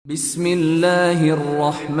বিসমিল্লাহির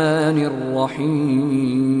রহমানির রহিম।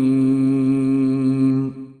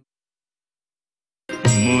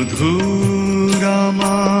 মধুর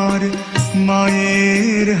আমার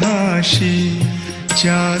মায়ের হাসি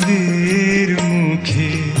চাঁদের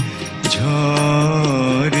মুখে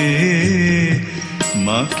ঝরে,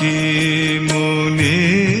 মাকে মনে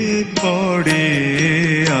পড়ে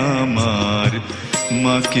আমার,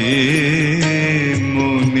 মাকে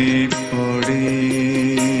মনে পড়ে।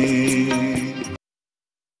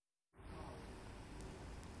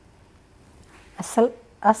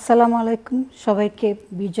 আসসালামু আলাইকুম, সবাইকে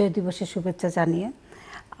বিজয় দিবসের শুভেচ্ছা জানিয়ে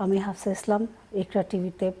আমি হাফসা ইসলাম ইকরা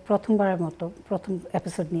টিভিতে প্রথমবারের মতো প্রথম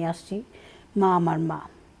এপিসোড নিয়ে আসছি। মা আমার মা।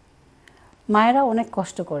 মায়েরা অনেক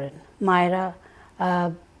কষ্ট করেন, মায়েরা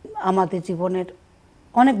আমাদের জীবনের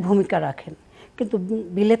অনেক ভূমিকা রাখেন, কিন্তু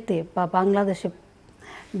বিলেতে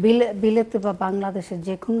বা বাংলাদেশে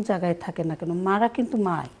যে কোনো জায়গায় থাকে না কেন, মারা কিন্তু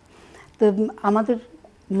মাই। তো আমাদের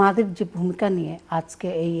মাদের যে ভূমিকা নিয়ে আজকে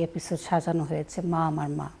এই এপিসোড সাজানো হয়েছে, মা আমার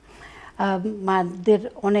মা। মাদের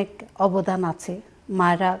অনেক অবদান আছে,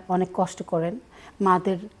 মায়েরা অনেক কষ্ট করেন।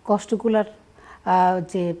 মাদের কষ্টগুলোর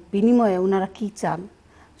যে বিনিময়ে ওনারা কী চান,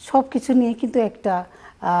 সব কিছু নিয়ে কিন্তু একটা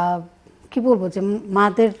কি বলবো, যে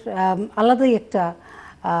মাদের আলাদাই একটা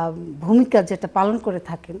ভূমিকা যেটা পালন করে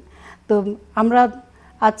থাকেন। তো আমরা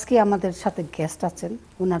আজকে আমাদের সাথে গেস্ট আছেন,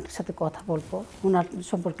 ওনার সাথে কথা বলবো, ওনার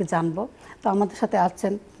সম্পর্কে জানবো। তো আমাদের সাথে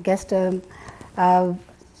আছেন গেস্ট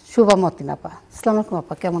শুভমতিন আপা। আসসালামু আলাইকুম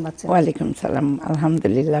আপা, কেমন আছেন? ওয়ালাইকুম সালাম,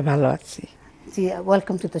 আলহামদুলিল্লাহ ভালো আছি। জি,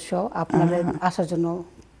 ওয়েলকাম টু দ্য শো। আপনাদের আসার জন্য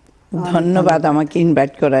ধন্যবাদ আমাকে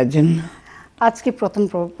ইনভাইট করার জন্য। আজকে প্রথম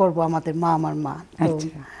পর্ব আমাদের মা আমার মা। তো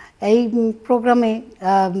এই প্রোগ্রামে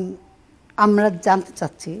আমরা জানতে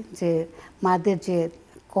চাচ্ছি যে মাদের যে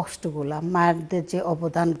কষ্টগুলা, মায়েদের যে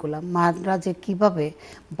অবদানগুলা, মারা যে কিভাবে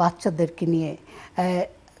বাচ্চাদেরকে নিয়ে,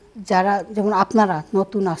 যারা যেমন আপনারা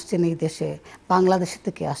নতুন আসছেন এই দেশে, বাংলাদেশ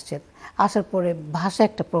থেকে আসছেন, আসার পরে ভাষা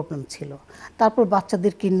একটা প্রবলেম ছিল, তারপর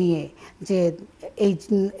বাচ্চাদেরকে নিয়ে যে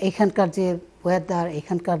এইখানকার যে ওয়েদার,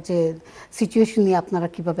 এখানকার যে সিচুয়েশন নিয়ে আপনারা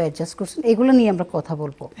কিভাবে অ্যাডজাস্ট করছেন, এগুলো নিয়ে আমরা কথা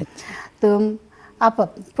বলবো। তো আপা,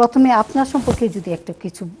 প্রথমে আপনার সম্পর্কে যদি একটা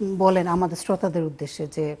কিছু বলেন আমাদের শ্রোতাদের উদ্দেশ্যে,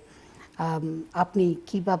 যে আপনি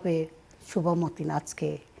কিভাবে শুভমতিন আজকে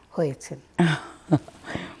হয়েছেন।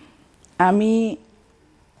 আমি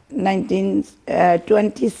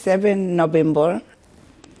 27 নভেম্বর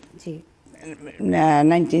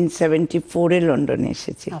 1974-এ লন্ডনে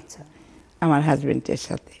এসেছি আমার হাজবেন্ডের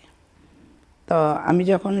সাথে। তো আমি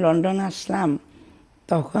যখন লন্ডন আসলাম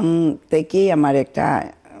তখন থেকেই আমার একটা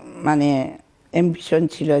মানে অ্যাম্বিশন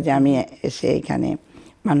ছিল যে আমি এসে এখানে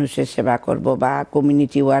মানুষের সেবা করব বা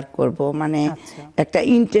কমিউনিটি ওয়ার্ক করব, মানে একটা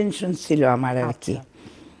ইন্টেনশন ছিল আমার আর কি।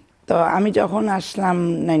 তো আমি যখন আসলাম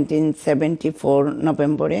 1974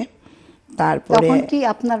 নভেম্বরে, তারপরে কি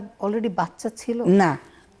আপনার অলরেডি বাচ্চা ছিল? না,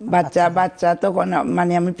 বাচ্চা তখন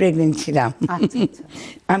মানে আমি প্রেগনেন্ট ছিলাম।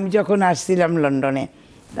 আমি যখন আসছিলাম লন্ডনে,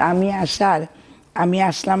 আমি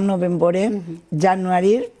আসলাম নভেম্বরে,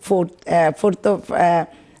 জানুয়ারির 4th of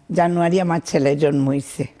জানুয়ারি আমার ছেলে জন্ম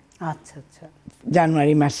হয়েছে।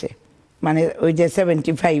 জানুয়ারি মাসে, মানে ওই যে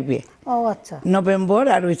 75-এ, নভেম্বর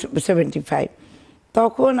আর ওই 75।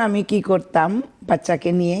 তখন আমি কি করতাম,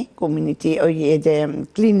 বাচ্চাকে নিয়ে কমিউনিটি ওই যে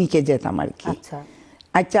ক্লিনিকে যেতাম আর কি।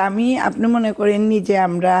 আচ্ছা, আপনি মনে করেননি যে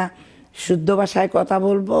আমরা শুদ্ধ ভাষায় কথা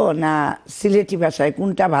বলবো না সিলেটি ভাষায়,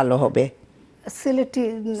 কোনটা ভালো হবে?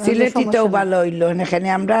 সিলেটিটাও ভালো হইলো। এখানে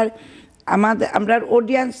আমরা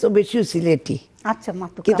অডিয়েন্স তো বেশি সিলেটি।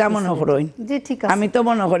 কিতা মনে করেন? আমি তো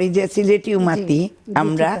মনে করি যে সিলেটিও মাতি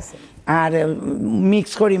আমরা, আর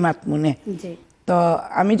মিক্স করি মাত মনে। তো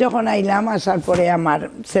আমি যখন আইলাম, আসার পরে আমার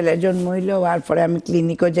ছেলে জন্ম হইলো, হওয়ার পরে আমি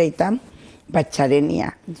ক্লিনিকও যাইতাম বাচ্চারে নিয়ে।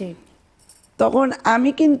 তখন আমি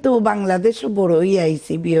কিন্তু বাংলাদেশও বড় হয়ে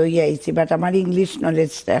আইছি, বিয়ে হয়ে আইছি, বাট আমার ইংলিশ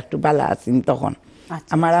নলেজটা একটু ভালো আছেন তখন।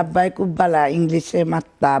 আমার আব্বাই খুব ভালো ইংলিশে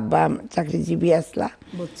মাত্রা, আব্বা চাকরিজীবী আসলা।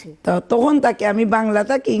 তো তখন তাকে আমি বাংলা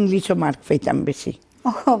থেকে ইংলিশও মার্ক পাইতাম বেশি।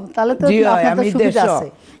 আমি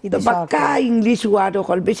বাক্কা ইংলিশ ওয়ার্ড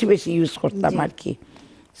অকল বেশি বেশি ইউজ করতাম আর কি,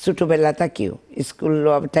 ছোটবেলা থেকেও স্কুল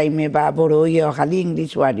টাইমে বা বড় হইয়া খালি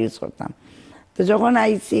ইংলিশ ওয়ার্ড ইউজ করতাম। তো যখন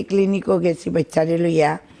আইসি ক্লিনিকও গেছি বাচ্চারে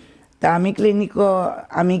লইয়া, তা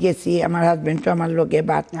আমি গেছি, আমার হাজবেন্ডও আমার লগে,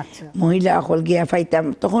 বাট মহিলা অকল গিয়া পাইতাম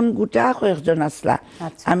তখন গোটা কয়েকজন আসলা।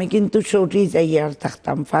 আমি কিন্তু সৌরিজ যাইয়া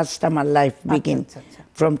থাকতাম, ফার্স্ট আমার লাইফ বিগিন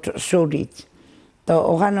ফ্রম সৌরিজ। তো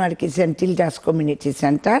ওখানে আর কি সেন্ট টিলডাস কমিউনিটি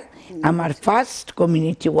সেন্টার আমার ফার্স্ট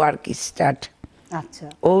কমিউনিটি ওয়ার্ক স্টার্ট।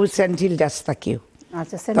 ও সেন্ট টিলডাস থাকেও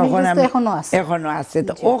তখন এখনো আছে।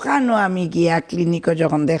 তো ওখানেও আমি গিয়া ক্লিনিকও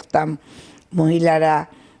যখন দেখতাম মহিলারা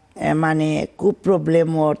মানে খুব প্রবলেম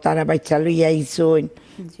ওর, তারা বাচ্চা লইয়া আইসইন,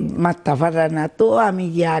 মাত্তা পারা না, তো আমি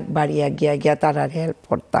গিয়া বাড়িয়া গিয়া তারার হেল্প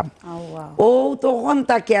করতাম। ও তখন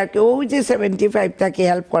তাকে আর কি, ও যে 75 তাকে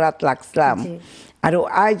হেল্প করাত লাগছিলাম, আর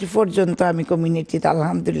আজ পর্যন্ত আমি কমিউনিটিতে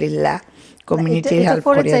আলহামদুলিল্লাহ কমিউনিটি হেল্প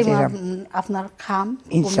করেছিলাম আপনার খাম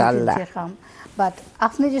ইনশাআল্লাহ। বাট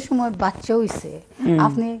আপনি যে সময় বাচ্চা হইছে,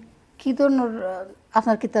 আপনি কি ধরনের,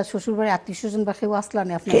 আপনার কি তার শ্বশুর বাড়ি আত্মীয় স্বজন বা কেউ আসলা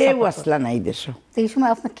না? আপনার কেউ আসলা না এই দেশে। এই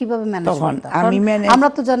সময় আপনি কিভাবে ম্যানেজ করতেন? আমরা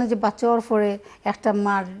তো জানি যে বাচ্চা হওয়ার পরে একটা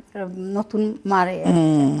মার, নতুন মারে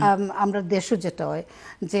আমরা দেশও যেটা হয়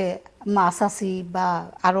যে মা শাশি বা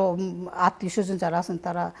আরো আত্মীয় স্বজন যারা আছেন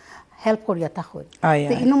তারা হেল্প করিয়া থাকেন।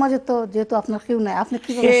 ইনো মাঝে তো যেহেতু আপনার কেউ নাই, আপনি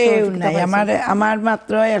কিভাবে? কেউ নাই, আমার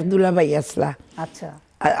মাত্র এক দুলাভাই আসলা। আচ্ছা,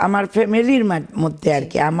 আমার ফ্যামিলির মধ্যে আর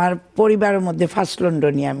কি, আমার পরিবারের মধ্যে ফার্স্ট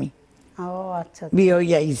লন্ডনে আমি বিয়ে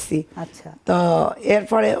হয়ে আইছি। তো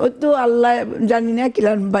এরপরে ওই তো আল্লাহ জানি না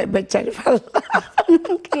কিলান বাচ্চারে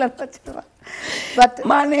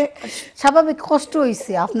মানে স্বাভাবিক কষ্ট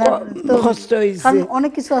হইছে আপনার, তো কষ্ট হইছে, কারণ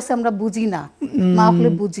অনেক কিছু আছে আমরা বুঝি না, মা হলে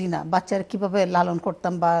বুঝি না বাচ্চারা কিভাবে লালন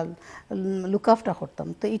করতাম বা লুক আফটার করতাম।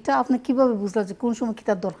 তো এটা আপনি কিভাবে বুঝলেন যে কোন সময় কি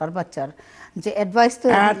তার দরকার বাচ্চার, যে অ্যাডভাইস? তো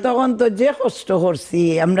তখন তো যে কষ্ট করছি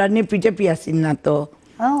আমরা, নেপি টেপি আসি না তো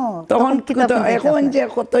তখন, এখন যে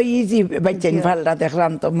কত ইজি বাচ্চা ফালটা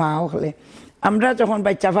দেখলাম তো মা হলে, আমরা যখন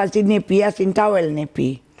বাচ্চা ফালছি নেপি আসি, towel nappy,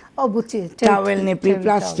 towel nappy,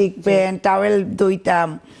 plastic pan towel ধুইতাম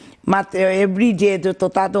মাত্র এভরিডে, যত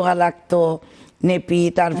তা দোয়া লাগতো নেপি।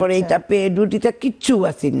 তারপরে এটা পেড রুটিটা কিচ্ছু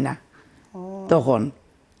আসিন না তখন।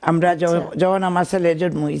 আমরা যখন আমার ছেলে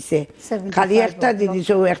জন্ম হয়েছে খালি একটা জিনিস,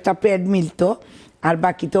 একটা প্যাড মিলতো, আর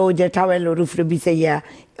বাকি তো ওই যে টাওয়েলের উপরে বিছাইয়া,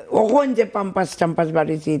 ওখন যে পাম্পাস টাম্পাস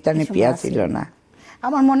বাড়িছি তা নেপি ছিল না।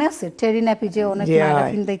 আমার মনে আছে টেরি ন্যাপি যে অনেক মায়েরা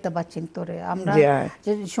ফিন্দাইতে পারছেন তোরে, আমরা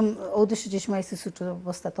যে ওদেশে যে সময় এসে ছোট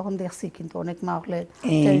অবস্থা তখন দেখছি কিন্তু অনেক মা হলে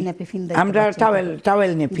টেরি ন্যাপি ফিন্দাইতে, আমরা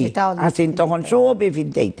টাওয়েল নেপি আসিন তখন সবে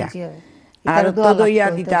ফিন্দাইতা, আর তো দইয়া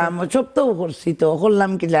দিতাম, সব তো করছি, তো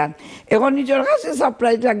করলাম কিলান। এখন নিজের কাছে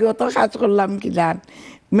সারপ্রাইজ লাগে, অত কাজ করলাম কিলান,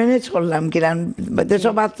 ম্যানেজ করলাম কিলান,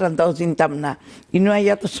 দেশও ভাত রান্তাও চিনতাম না,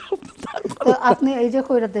 ইনুয়াইয়া তো সব। আপনি এই যে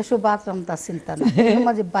কইরা দেশও ভাত রান্তা চিন্তা না,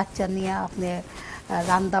 মাঝে বাচ্চা নিয়ে আপনি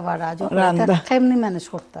রান্না বাড়া কেমনি ম্যানেজ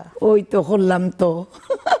করতা? ওই তো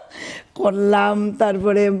করলাম,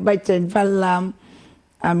 তারপরে বাচ্চা পারলাম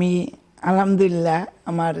আমি আলহামদুলিল্লাহ।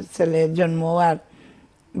 আমার ছেলের জন্ম আর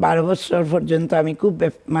 12 বছর পর্যন্ত আমি খুব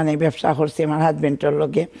মানে ব্যবসা করছি আমার হাজবেন্ডের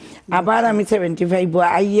লগে। আবার আমি 75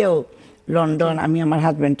 আইয়েও লন্ডন আমি আমার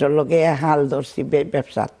হাজবেন্ডের লগে হাল ধরছি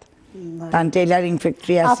ব্যবসাত, তার টেইলারিং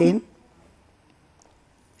ফ্যাক্টরি আছেন।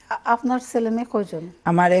 আপনার ছেলে মেয়ে কয়জন?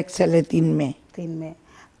 আমার এক ছেলে 3 মেয়ে। 3 মেয়ে।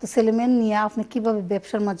 তো ছেলে মেয়ে নিয়ে আপনি কিভাবে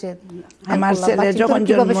ব্যবসার মাঝে? আমার ছেলে যখন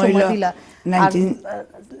জন্ম হইল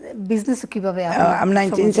বিজনেস কিভাবে?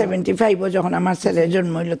 1975 যখন আমার ছেলে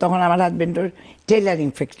জন্ম হইল তখন আমার হাজবেন্ডের টেইলারিং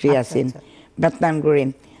ফ্যাক্টরি আছেন বেতনাম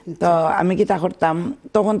গ্রিন। তো আমি কি তা করতাম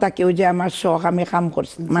তখন, তাকে ওই যে আমার শখ, আমি কাম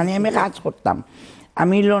করছি মানে আমি কাজ করতাম।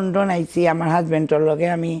 আমি লন্ডন আইছি আমার হাজবেন্ডের লগে,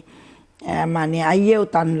 আমি মানে আইয়েও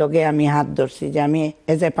তার লগে আমি হাত ধরছি যে আমি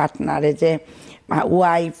as a partner, as a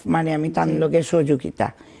wife, মানে আমি তার লগে সহযোগিতা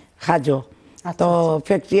খাজো। তো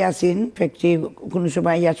ফ্যাক্টরি আসিন, ফ্যাক্টরি কোনো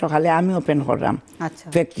সময় ইয়া সকালে আমি ওপেন করলাম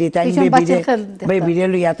ফ্যাক্টরি, তাই বেবিরে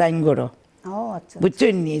লইয়া তাইন করো,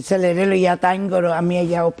 বুঝছেন নি, ছেলেরে লইয়া তাইন করো, আমি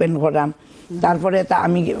ইয়া ওপেন করলাম। তারপরে তা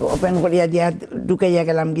আমি ওপেন করিয়া দিয়া ঢুকাইয়া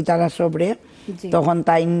গেলাম গিটারা সবরে, তখন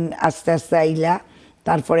তাইন আস্তে আস্তে আইলা।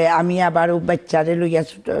 তারপরে আমি আবার বাচ্চারে লইয়া,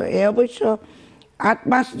 এ অবশ্য 8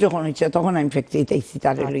 মাস যখন হয়েছে তখন আমি ফ্যাক্টরিতে আইছি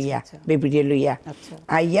তারে লইয়া, বেবিরে লইয়া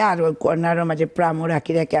আইয়া। আর ওই কর্নারের মাঝে প্রামও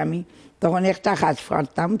রাখি রাখে আমি তখন একটা কাজ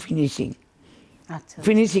করতাম,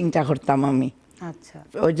 ফিনিশিংটা করতাম আমি।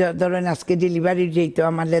 ওই যে ধরেন আজকে ডেলিভারি যেত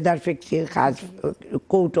আমার লেদার ফ্যাক্টরির কাজ,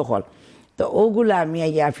 কৌটো হল, তো ওগুলো আমি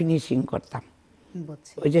আইয়া ফিনিশিং করতাম।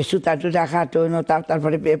 ওই যে সুতা টুতা খাটানো,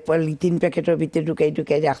 তারপরে পলিথিন প্যাকেটের ভিতরে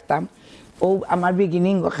ঢুকাই রাখতাম। ও আমার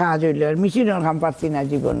বিগিনিং কাজ হইল, আর মেশিনের কাম পারছি না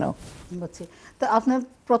জীবনেও। তো আপনার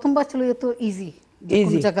প্রথম বাচ্চা লইয়া তো ইজি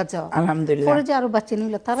জায়গা যাওয়া, আলহামদুলিল্লাহ। পরে যে আরো বাচ্চা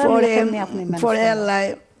নিল তারা পরে আল্লাহ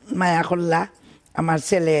মায়া করলা, আমার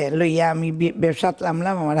ছেলে লইয়া আমি ব্যবসাত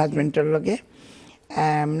নামলাম আমার হাজবেন্ডের লগে।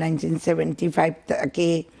 1975 থেকে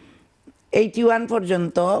 81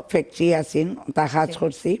 পর্যন্ত ফ্যাক্টরি আসিন, তা কাজ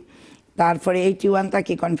করছি। তারপরে 81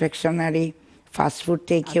 থেকে কনফেকশনারি, ফাস্টফুড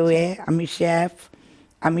টেক অ্যাওয়ে, আমি শেফ,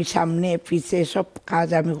 আমি সামনে পিছে সব কাজ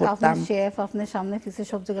আমি করতাম। আপনি সামনে পিছে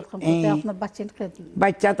সব জায়গায় কাজ করতে। আপনার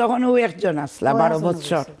বাচ্চা তখন ও একজন আসলা, 12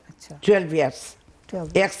 বছর, 12 ইয়ার্স,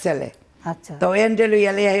 এক ছেলে। আচ্ছা তো এন্ডে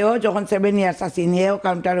লইয়া লইয়াও যখন 7 ইয়ার্স আছি নিয়েও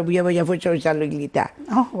কাউন্টার বিয়ে বইয়া পয়সা পয়সা লইলিতা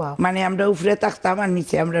মানে আমরা উপরে থাকতাম আর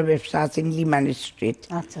নিচে আমরা ব্যবসা আছি লিমান স্ট্রিট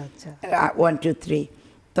আচ্ছা আচ্ছা 1 2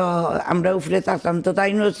 3 তো আমরা উপরে থাকতাম তো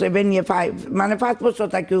তাই 7 ইয়ে 5 মানে 5 বছর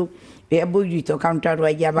থাকেও বই দিত কাউন্টার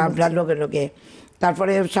হইয়া বা আমরা লগে লগে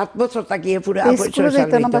তারপরে 7 বছর থাকিয়ে পুরো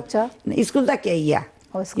স্কুল থাকে ইয়া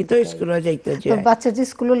কিন্তু স্কুলে যাইতো যে বাচ্চা যে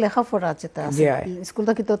স্কুলে লেখাপড়া আছে তা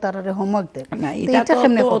স্কুলটা কি তো তারারে হোমওয়ার্ক দেয় না এটা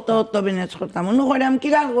কেমনে তো বিনেস করতাম মনে করে আমি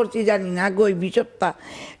কিরাল করছি জানি না গই বিশপ্তা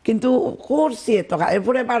কিন্তু করছি তো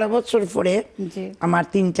এরপরে 12 বছর পরে আমার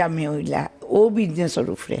 3টা মেয়ে হইলা ও বিজনেসের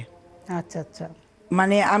উপরে আচ্ছা আচ্ছা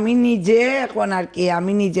মানে আমি নিজে এখন আর কি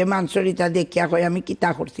আমি নিজে মানসরিতা দেখিয়া কই আমি কিতা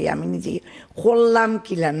করছি আমি নিজে করলাম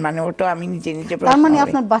কিলান মানে ওটা আমি নিজে নিজে তার মানে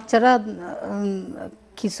আপনার বাচ্চারা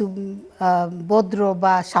কিছু ভদ্র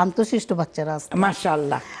বা শান্তশিষ্ট বাচ্চারা আছে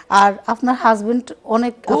মাশাআল্লাহ আর আপনার হাজবেন্ড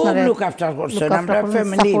অনেক আপনার লুক আফটার করছেন আমরা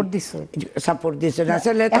ফ্যামিলি সাপোর্ট দিছে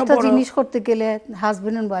আসলে তো একটা জিনিস করতে গেলে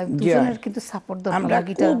হাজবেন্ড এন্ড ওয়াইফ দুজনের কিন্তু সাপোর্ট দরকার আমরা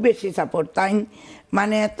খুব বেশি সাপোর্ট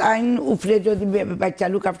মানে তাইন উপরে যদি বাচ্চা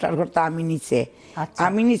লুক আফটার করতে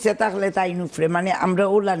আমি নিচে থাকলে তাইন উপরে মানে আমরা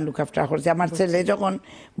ওলান লুক আফটার করছি আমার ছেলে যখন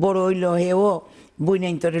বড় হইল হেও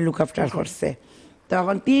বইনাইন্তরে লুক আফটার করছে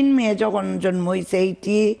তখন 3 মেয়ে যখন জন্ম হয়েছে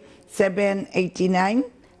 87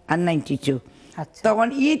 89 আর 92 তখন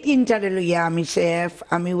এই 3টারে লইয়া আমি শেফ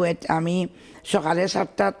আমি সকালে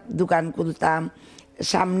 7টার দোকান খুলতাম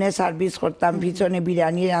সামনে সার্ভিস করতাম পিছনে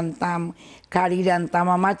বিরিয়ানি রান্তাম কারি রান্তাম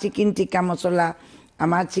আমার চিকেন টিক্কা মশলা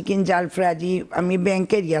আমার চিকেন জাল ফ্রাজি আমি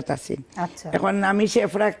ব্যাংকের ইয়াত আছি এখন আমি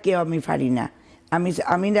শেফ রাখকেও আমি পারি না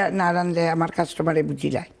আমি না রানলে আমার কাস্টমারে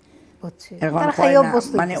বুঝিলাই এখন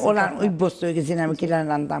মানে ওরা অভ্যস্ত হয়ে গেছি আমি কিনা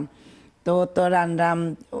রান্তাম তো রান্নাম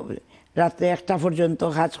রাত্রে 1টা পর্যন্ত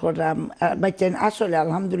কাজ করলাম বাচ্চান আসলে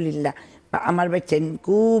আলহামদুলিল্লাহ আমার বাচ্চান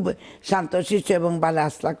খুব শান্তশিষ্ট এবং ভালো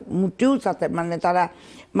আসলা মোটেও সাথে মানে তারা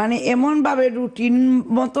মানে এমনভাবে রুটিন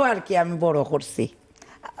মতো আর কি আমি বড় করছি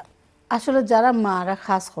আসলে যারা মারা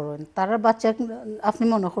কাজ করেন তারা বাচ্চা আপনি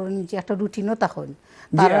মনে করেন যে একটা রুটিনও থাকেন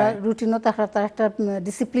তারা রুটিনও থাকার তার একটা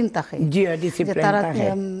ডিসিপ্লিন থাকে তারা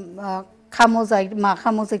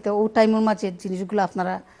খামো যাইতে ও টাইমের মাঝে জিনিসগুলো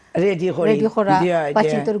আপনারা রেডি করা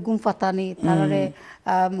বাচ্চাদের ঘুম পাতানি তারারে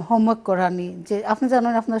হোমওয়ার্ক করানি যে আপনি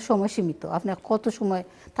জানেন আপনার সময় সীমিত আপনি কত সময়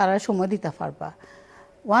তারা সময় দিতে পারবা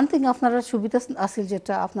ওয়ান থিং আপনারা সুবিধা আছে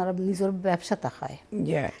যেটা আপনারা নিজের ব্যবসা থাকায়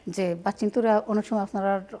যে বাচ্চিন্তরা অনেক সময়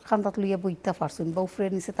আপনারা খান্দাত লইয়া বইতে পারছেন বা উফরে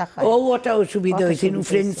নিচে থাকায় ওটাও সুবিধা হয়েছে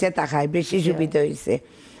উফরে নিচে থাকায় বেশি সুবিধা হয়েছে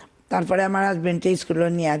তারপরে আমার হাজবেন্ডে স্কুলে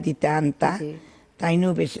নিয়ে দিতে আনতা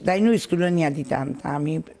তাইনও স্কুলে নিয়ে দিতে আনতা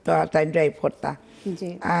আমি তো তাই ড্রাইভ করতাম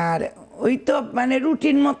আর ওই তো মানে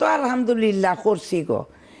রুটিন মতো আলহামদুলিল্লাহ করছি গো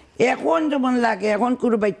এখন যেমন লাগে এখন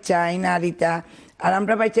কোনো বাচ্চা নারীটা আর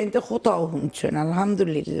আমরা বাচ্চা তো কোথাও শুনছেন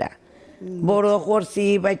আলহামদুলিল্লাহ বড় করছি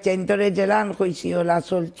বাচ্চা ধরে জেলান কইছি ওলা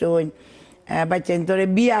চলছন বাচ্চা ধরে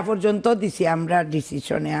বিয়া পর্যন্ত দিছি আমরা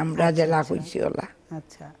ডিসিশনে আমরা জেলা কইছি ওলা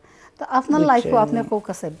আচ্ছা তো আপনার লাইফে আপনি কোক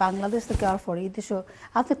আছে বাংলাদেশ থেকে আর পরে এই দেশে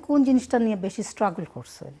আপনি কোন জিনিসটা নিয়ে বেশি স্ট্রাগল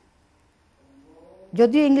করছেন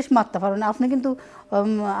যদিও ইংলিশ মারতে পারো না আপনি কিন্তু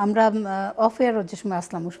আমরা অফেয়ার যে সময়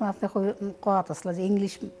আসলাম ওই সময় আপনি কথা আসলা যে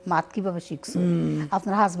ইংলিশ মাত কিভাবে শিখছো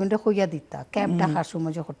আপনার হাজবেন্ডে কইয়া দিতা ক্যাব ডাকার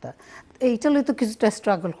সময় যে করতা এইটা লই তো কিছুটা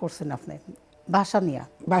স্ট্রাগল করছেন আপনি ভাষা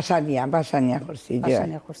নিয়ে করছি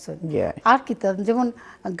আর কি যেমন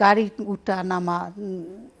গাড়ি উঠা নামা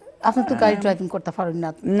আপনি তো গাড়ি ড্রাইভিং করতে পারেন না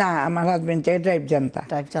না আমার হাজবেন্ড ড্রাইভ জানতা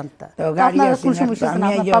তো গাড়ি আছে না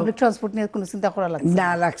পাবলিক ট্রান্সপোর্ট নিয়ে কোনো চিন্তা করা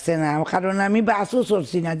লাগছে না কারণ আমি বাসও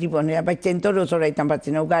চড়ছি না জীবনে আবার চেন্তরও চড়াইতাম পারছি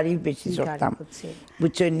না গাড়ি বেশি চড়তাম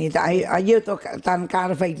বুঝছেন নি আইও তো তান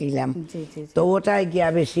কার ফাইলিলাম তো ওটাই গিয়া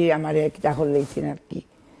বেশি আমার একটা হলেইছি আর কি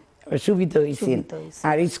সুবিধা হয়েছে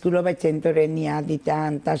আর স্কুলে বা চেন্তরে নিয়ে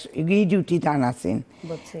দিতাম তার ডিউটি টান আছেন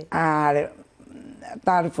আর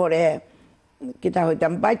তারপরে কিতা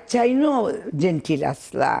হইতাম বাচ্চাইনও জেন্টিল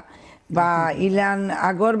আসলা বা ইলান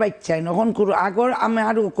আগর বাচ্চাইন এখন আগর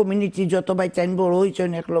আমার কমিউনিটি যত বাচ্চাইন বড়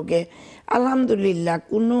হয়েছেন একলগে আলহামদুলিল্লাহ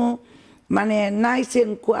কোনো মানে নাইস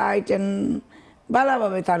এন্ড কোয়াইট এন্ড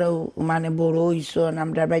ভালোভাবে তারাও মানে বড় হয়েছেন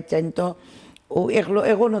আমরা বাচ্চাইন তো ও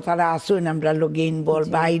এখনো তারা আসেন আমরা লগে ইনভলভ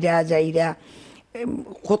বাইরা যাইরা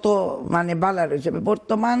কত মানে ভালো রয়েছে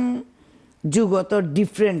বর্তমান যুগ তো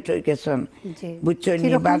ডিফারেন্ট হয়ে গেছেন বুঝছেন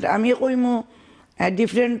বাট আমি কইমু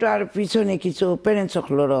ডিফারেন্ট আর পিছনে কিছু প্যারেন্টস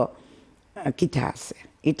সকলেরও কিতা আছে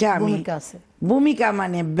এটা আমি ভূমিকা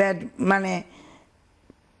মানে ব্যাড মানে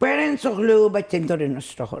প্যারেন্টস হলেও বাচ্চান ধরে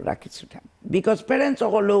নষ্ট করা কিছুটা বিকজ প্যারেন্টস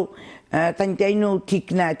হলেও তাইনও ঠিক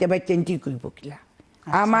না এতে বাচ্চান ঠিক হইব কিলা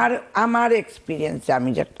আমার এক্সপিরিয়েন্স আমি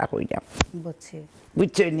যেটা কইলাম বুঝছি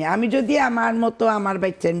বুঝছেন আমি যদি আমার মতো আমার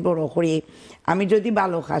বাচ্চান বড় করি আমি যদি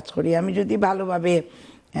ভালো কাজ করি আমি যদি ভালোভাবে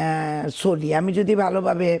চলি আমি যদি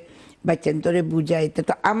ভালোভাবে বাচ্চান তোরে বুঝাই তো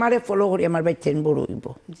আমারে ফলো করি আমার বাচ্চান বড় হইব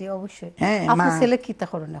জি অবশ্যই আপনার ছেলে কি তা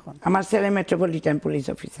করেন এখন আমার ছেলে মেট্রোপলিটন পুলিশ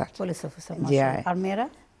অফিসার আর মেয়েরা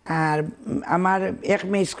আর আমার এক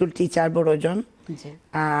মেয়ে school teacher বড়জন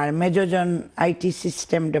R মেজরজন IT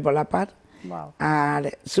system developer আর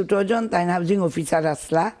ছোটজন তাই হাউজিং অফিসার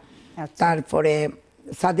আসলা তারপরে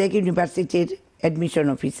সাদেক ইউনিভার্সিটির অ্যাডমিশন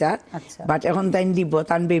অফিসার বাট এখন তাই দিব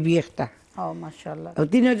তার বেবি একটা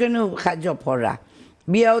তিনজনও জব করা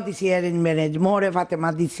বিয়াও দিছি অ্যারেঞ্জ ম্যারেজ মোহরে ফাতেমা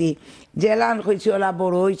দিছি জেলান হয়েছি ওলা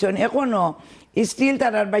বড় হয়েছেন এখনো স্টিল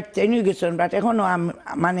তার বাচ্চা নিয়ে গেছেন বাট এখনো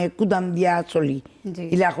মানে কুদাম দিয়া চলি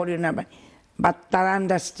ইলা করি না বাট তারা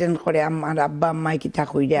আন্ডারস্ট্যান্ড করে আমার আব্বা আম্মাই কিতা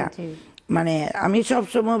কইরা মানে আমি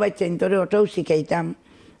সবসময় বাচ্চা তোরে ওটাও শিখাইতাম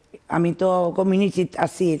আমি তো কমিউনিটিত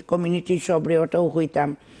আছি কমিউনিটির সবরে ওটাও হইতাম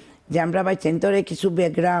যে আমরা বাচ্চা তোরে কিছু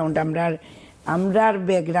ব্যাকগ্রাউন্ড আমরার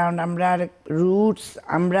ব্যাকগ্রাউন্ড আমরার রুটস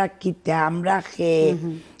আমরা কিতা আমরা খেয়ে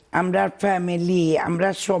আমরা ফ্যামিলি আমরা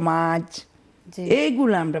সমাজ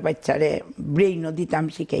এইগুলো আমরা বাচ্চারে ব্রেইনও দিতাম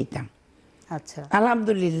শিখাইতাম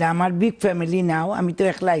আলহামদুলিল্লাহ আমার বিগ ফ্যামিলি নাও আমি তো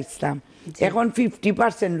একলা ইসলাম এখন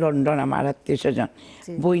 50% লন্ডন আমার আত্মীয় স্বজন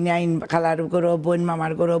বইন আইন খালার গরো বোন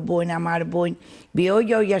মামার গরো বোন আমার বোন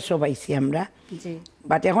বিয়ে গিয়া সবাইছি আমরা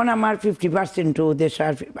বাট এখন আমার 50% দেশ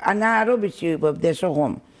আর না আরো বেশি দেশ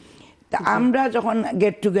কম তা আমরা যখন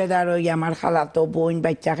গেট টুগেদার হই আমার খালাতো বোন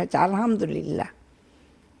বাচ্চা খাচ্ছে আলহামদুলিল্লাহ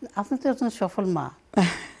আপনি তো একজন সফল মা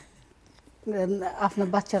আপনার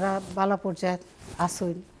বাচ্চারা বালা পর্যায়ে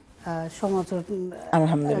আসুন সমাজের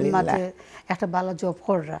মাঝে একটা বালা জব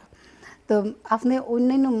কররা তো আপনি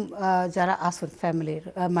অন্যান্য যারা আসুন ফ্যামিলির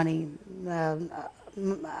মানে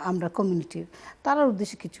আমরা কমিউনিটির তার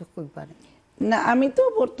উদ্দেশ্যে কিছু কইবার না আমি তো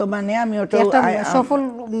বর্তমানে আমি ওটা সফল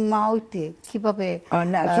মা হইতে কিভাবে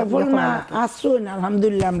না সফল মা আসুন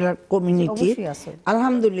আলহামদুলিল্লাহ আমরা কমিউনিটি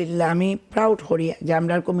আলহামদুলিল্লাহ আমি প্রাউড করি যে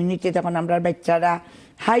আমরা কমিউনিটি তখন আমরা বাচ্চারা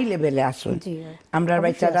হাই লেভেলে আসুন আমরা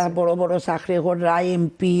বাচ্চারা বড় বড় চাকরি করা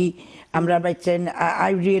এমপি আমরা বাচ্চা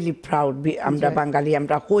আই রিয়েলি প্রাউড আমরা বাঙালি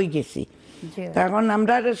আমরা হয়ে গেছি তখন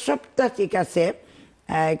আমরা সবটা ঠিক আছে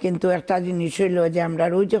কিন্তু একটা জিনিস হইল যে আমরা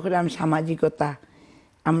ওই যে করলাম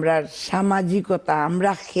সামাজিকতা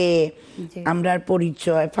আমরা খেয়ে আমরার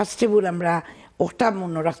পরিচয় ফার্স্ট অফ অল আমরা ওটা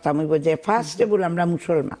মনে রাখতাম হইব যে ফার্স্ট অফ অল আমরা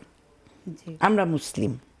মুসলমান আমরা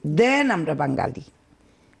মুসলিম দেন আমরা বাঙালি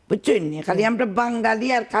বুঝছেন খালি আমরা বাঙালি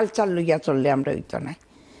আর কালচার লইয়া চললে আমরা হইতো না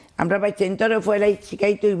আমরা বাচ্চান্তরে ফয়লাই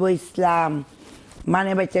শিখাইতে হইব ইসলাম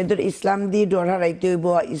মানে বাচ্চান্তর ইসলাম দিয়ে ডর হারাইতে হইব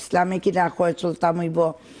ইসলামে কি রাখয় চলতাম হইব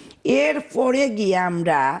এরপরে গিয়ে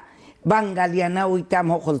আমরা বাঙালিয়ানা হইতাম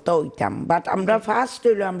সকলতা হইতাম বাট আমরা ফার্স্ট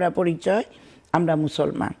হইলো আমরা পরিচয় আমরা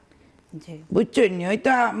মুসলমান বুঝছেন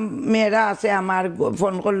হয়তো মেয়েরা আছে আমার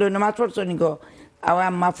ফোন করলো নামাজ পড়ছো নি গো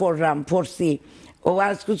আম্মা পড়ছি ও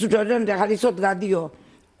আজকে ছোটজন খালি সদগা দিও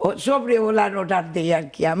ও সবরে ওলার অর্ডার দেই আর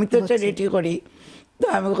কি আমি তো চ্যারিটি করি তো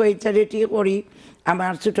আমি ওই চ্যারিটি করি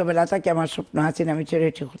আমার ছোটবেলা থেকে আমার স্বপ্ন আছে আমি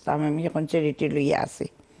চ্যারিটি করতাম আমি এখন চ্যারিটি লইয়া আছি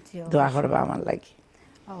দোয়া করবা আমার লাগে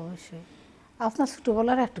অবশ্যই আপনার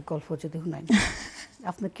ছোটবেলার একটা গল্প যদি শুনাই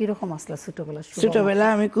আপনি কিরকম আসলা ছোটবেলা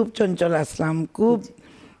আমি খুব চঞ্চল আসলাম খুব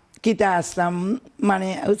কিতা আসলাম মানে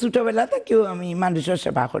ছোটবেলা থেকেও আমি মানুষের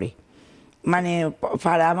সেবা করি মানে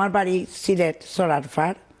ফাড়া আমার বাড়ি সিলেট সরার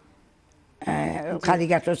ফাড়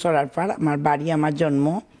কালীঘাটের সরার ফাড় আমার বাড়ি আমার জন্ম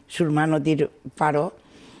সুরমা নদীর পাড়ও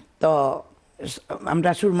তো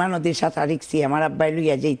আমরা সুরমা নদীর সাঁতার শিখছি আমার আব্বাই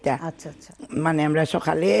লইয়া যাইতা মানে আমরা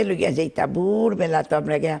সকালে লইয়া যাইতা ভোর বেলা তো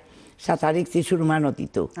আমরা সাঁতার শিখছি সুরমা নদী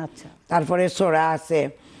তো তারপরে সরা আছে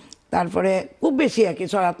তারপরে খুব বেশি আর কি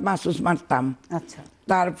সরাত মাছ মারতাম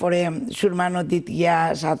তারপরে সুরমা নদীত গিয়া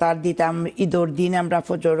সাঁতার দিতাম ঈদর দিন আমরা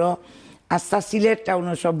ফজরও আস্তা সিলেট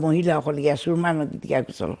টাউনের সব মহিলা হল গিয়া সুরমা নদীত গিয়া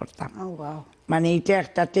গোসল করতাম মানে এইটা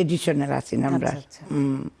একটা ট্রেডিশনাল আছে আমরা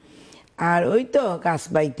আর ওই তো গাছ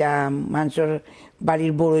বাইতাম মানুষের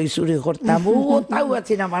বাড়ির বড়ই চুরি করতাম ও তাও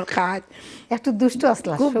আছে না আমার খাট একটু দুষ্ট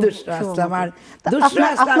আসলাম খুব দুষ্ট আসলাম আর দুষ্ট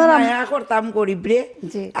আসলাম মায়া করতাম গরিব রে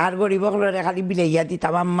আর গরিব হলে খালি বিলাইয়া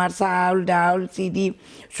দিতাম আমার চাউল ডাউল চিনি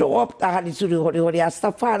সব তা খালি চুরি করে করে আস্তা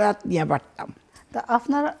ফাড়াত নিয়ে পারতাম তা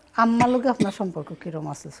আপনার আম্মার লোকে আপনার সম্পর্ক কিরকম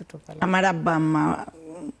আছে ছোটবেলা আমার আব্বা আম্মা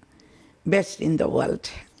বেস্ট ইন দ্য ওয়ার্ল্ড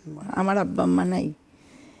আমার আব্বা আম্মা নাই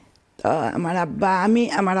আমার আব্বা আমি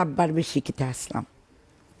আমার আব্বার বেশি কিতা আসলাম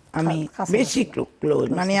আমি বেশি ক্লোজ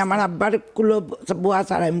মানে আমার আব্বার কুলো বুয়া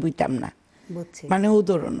ছাড়া আমি বুঝতাম না মানে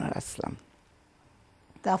উদাহরণ আসলাম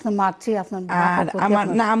আপনার মারছি আপনার আর আমার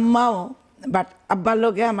না আম্মাও বাট আব্বার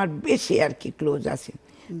লগে আমার বেশি আর কি ক্লোজ আছে।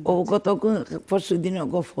 ও গত পরশু দিনও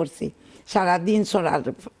গফ করছি, সারাদিন সরার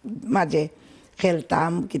মাঝে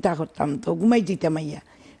খেলতাম, কিতা করতাম, তো ঘুমাই দিতাম আইয়া।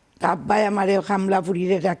 আব্বাই আমার খামলা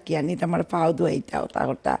পুরিরে রাখি আনি, আমার পাও ধোয়াইতা ওটা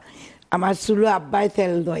করতা, আমার চুলো আব্বাই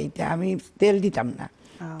তেল ধোয়াইতা, আমি তেল দিতাম না।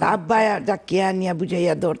 তা আব্বাই ডাকিয়া আনিয়া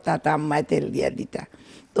বুঝাইয়া ধরতা, তা আম্মায় তেল দিয়া দিতা।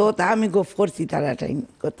 তো তা আমি গফ করছি তারা টাইম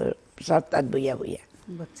কত সপ্তাহ বইয়া বইয়া।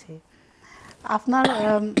 বুঝছি। আপনার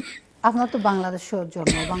আপনার তো বাংলাদেশে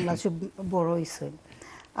জন্ম, বাংলাদেশে বড় হয়েছে,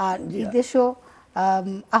 আর বিদেশেও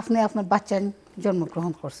আপনি আপনার বাচ্চা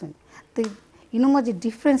জন্মগ্রহণ করছেন। তো ইনো মাঝে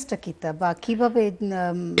ডিফারেন্সটা কিতা, বা কিভাবে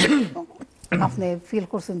আপনি ফিল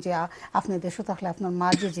করছেন যে আপনি দেশে থাকলে আপনার মা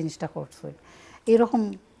যে জিনিসটা করছেন এরকম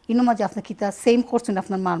ইনো মাঝে আপনি কিতা সেম করছেন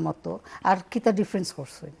আপনার মার মতো, আর কিতা ডিফারেন্স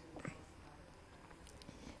করছেন?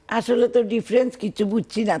 আসলে তো ডিফারেন্স কিছু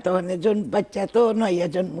বুঝছি না, তখন বাচ্চা তো নয়া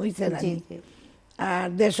জন্ম হয়েছে না, আর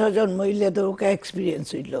 150 জন্ম হইলে তো ওকে এক্সপিরিয়েন্স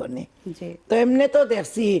হইল অনেক। তো এমনি তো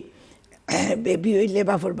দেখছি বেবি হইলে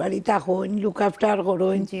বাপর বাড়ি থাকুন, লুক আফটার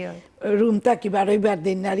করুন, রুম থাকি বারোইবার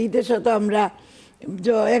দিন। আর এই দেশে তো আমরা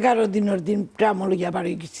 11 দিনের দিন ট্রামো লইয়া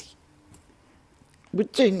বাড়ি গেছি,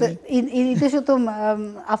 বুঝছেন? এই দেশে তো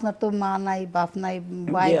আপনার তো মা নাই, বাপ নাই,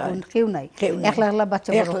 ভাই বোন কেউ নাই, একলা একলা বাচ্চা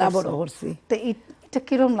বড় করছি। তো এটা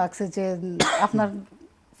কিরম লাগছে, যে আপনার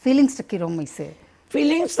ফিলিংসটা কিরম হইছে?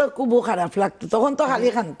 ফিলিংস তো খুব খারাপ লাগতো, তখন তো খালি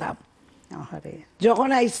খানতাম। যখন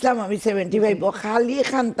আইসলাম আমি 75, খালি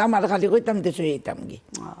খানতাম আর খালি কইতাম দেশে যেতাম গি।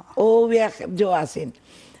 ও এক আছেন,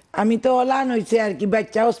 আমি তো অলান হয়েছে আর কি,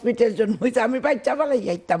 বাচ্চা হসপিটাল জন্ম হয়েছে, আমি বাচ্চা পালাই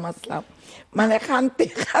যাইতাম আসলাম, মানে খানতে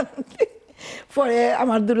খানতে। পরে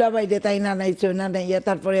আমার দুলা বাইরে তাই না নাইছো না নাইয়া,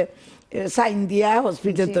 তারপরে সাইন দিয়া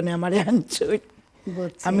হসপিটাল তো আমার আনছো।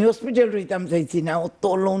 আমি হসপিটাল রইতাম চাইছি না, অত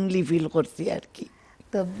লোনলি ফিল করছি আর কি।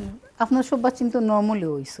 তো আপনার সব বাচ্চা তো নরমালি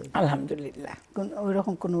হইছে আলহামদুলিল্লাহ,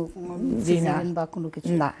 ওইরকম কোনো সিজারিয়ান বা কোনো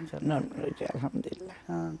কিছু না, নরমাল হইছে আলহামদুলিল্লাহ।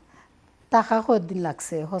 টাকা কতদিন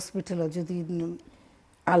লাগছে হসপিটালে? যদি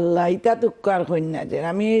আল্লাহ এটা দুঃখ আর হইন না, যে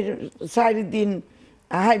আমি 4 দিন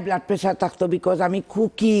হাই ব্লাড প্রেশার থাকতো, বিকজ আমি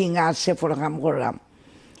কুকিং আর শেফর কাম করলাম।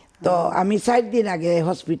 তো আমি 4 দিন আগে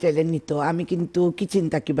হসপিটালে নিত, আমি কিন্তু কিচেন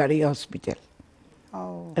থাকি বাড়ি হসপিটাল,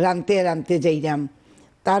 রানতে রানতে যাইলাম।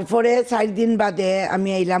 তারপরে 4 দিন বাদে আমি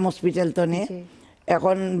আইলাম হসপিটাল তনে।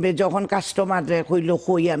 এখন যখন কাস্টমার কইল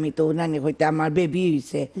কই, আমি তো নানি কইতে আমার বেবি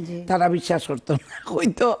হয়েছে, তারা বিশ্বাস করতো না,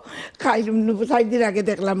 কইতো খাই 4 দিন আগে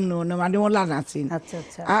দেখলাম নো, মানে ওলা নাচিন।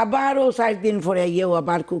 আবার ও 4 দিন পরে ইয়েও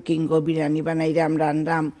আবার কুকিং গো, বিরিয়ানি বানাই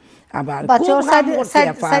রান্নাম, আবার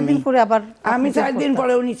আমি 4 দিন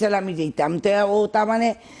পরে উনি ছেলে আমি যেতাম। তো ও তা মানে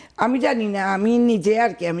আমি জানি না, আমি নিজে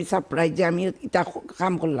আর কি আমি সারপ্রাইজ যে আমি এটা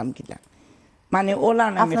কাম করলাম কিনা, মানে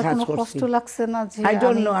ওলান আমি কাজ করছি। কষ্ট লাগছে না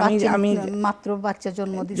যে আমি মাত্র বাচ্চা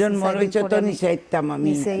জন্ম দিছি, জন্ম হইছে তো নিচে আইতাম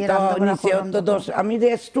আমি, তো নিচে তো আমি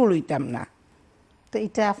রেস্ট লইতাম না। তো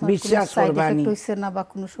এটা আপনার বিশ্বাস করবানি হইছে না বা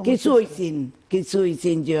কোনো সমস্যা? কিছু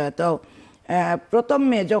হইছিন যে তো প্রথম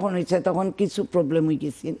মেয়ে যখন হয়েছে তখন কিছু প্রবলেম হয়ে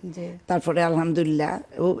গেছে, তারপরে আলহামদুলিল্লাহ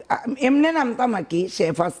এমনি নামতাম আর কি, সে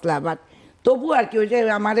ফার্স্টলা, বাট তবু আর কি ওই যে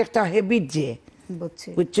আমার একটা হ্যাবিট যে,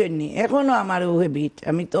 বুঝছেন নি, এখনো আমার ও হ্যাবিট।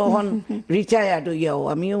 আমি তখন রিটায়ার্ড হইয়াও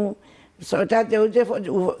আমিও 6টাতে যে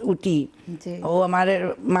উঠি, ও আমার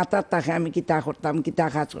মাথার তাকে আমি কিতা করতাম, কিতা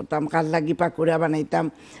কাজ করতাম, কার লাগি পাকুড়া বানাইতাম,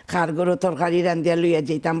 খার গরু তরকারি রান্ধিয়া লইয়া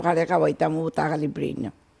যেতাম, খারে খাওয়াইতাম, ও তা খালি ব্রেন।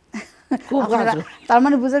 তার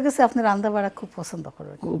মানে বোঝা গেছে আপনি রান্না বাড়া খুব পছন্দ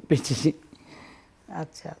করেন, খুব বেশি।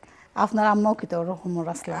 আচ্ছা, আপনার আম্মাও কি তো ওরকম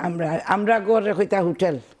আসলাম? আমরা গড়ে কইতা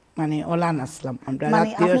হোটেল, মানে ওলান আসলাম আমরা,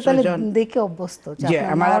 আত্মীয় স্বজন দেখে অভ্যস্ত।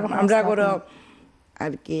 আমরা গড়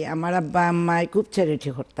আর কি, আমার আব্বা আম্মাই খুব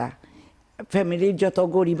চ্যারিটি করতা, ফ্যামিলির যত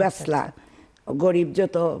গরিব আসলা, গরিব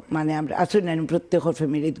যত মানে আমরা আসুন না, প্রত্যেকের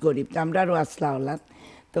ফ্যামিলির গরিব, আমরাও আসলা ওলান।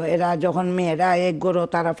 তো এরা যখন মেয়েরা এক গড়ো,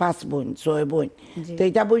 তারা 5 বোন 6 বোন, তো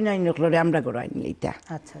এটা বই নাই নকলরে আমরা গড়ো আইনি এটা।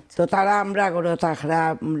 তো তারা আমরা গড়ো থাকরা,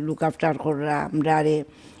 লুক আফটার কররা, আমরা রে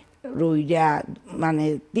রইরা, মানে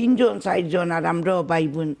 3 জন 4 জন, আর আমরাও 2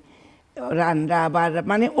 বোন রান্না আবার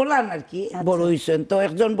মানে ওলান আর কি, বড় হইছেন। তো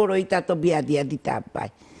একজন বড় হইতা তো বিয়া দিয়া দিতা আব্বাই,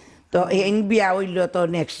 তো এই বিয়া হইল তো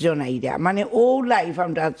নেক্সট জন আইরা, মানে ও লাইফ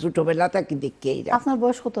আমরা ছোটবেলা থাকি দেখি আইরা। আপনার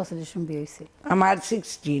বয়স কত আছে যখন বিয়ে হইছে? আমার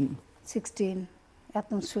 16।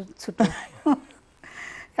 এত ছোট,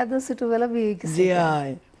 এত ছোটবেলা বিয়ে হয়ে গেছে।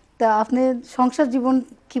 তা আপনি সংসার জীবন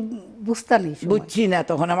কি বুঝতানি? বুঝছি না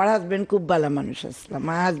তখন, আমার হাজবেন্ড খুব ভালো মানুষ আসলাম,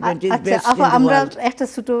 আমার হাজবেন্ড ইজ বেস্ট। আমরা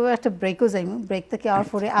একটা ব্রেকও যাইমু, ব্রেক থেকে আওয়ার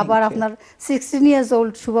পরে আবার আপনার 16 ইয়ার্স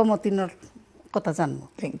ওল্ড শুভমতির কথা জানবো।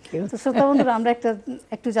 Thank you. তো শ্রোতা বন্ধুরা, আমরা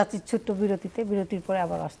একটু যাচ্ছি ছোট্ট বিরতিতে, বিরতির পরে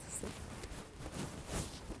আবার আসতেছি।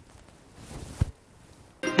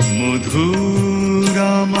 মধুর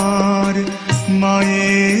আমার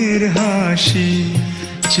মায়ের হাসি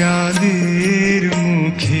চাঁদের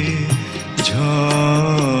মুখে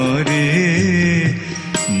ঝরে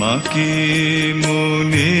মাকে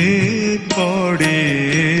মনে পড়ে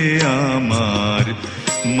আমার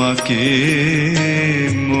মাকে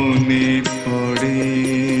মনে পড়ে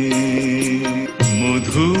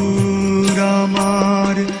মধুর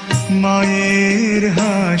আমার মায়ের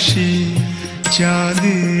হাসি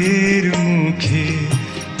চাঁদের মুখে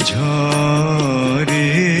ঝরে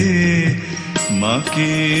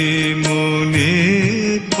মাকে মনে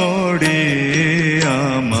পড়ে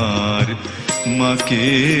আমার মাকে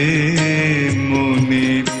মনে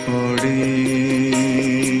পড়ে।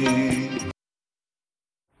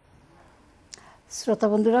 শ্রোতা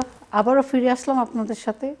বন্ধুরা, আবারও ফিরে আসলাম আপনাদের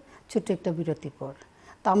সাথে ছোট্ট একটা বিরতির পর।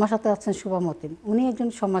 তো আমার সাথে আছেন শুভা মতিন। উনি একজন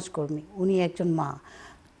সমাজকর্মী, উনি একজন মা।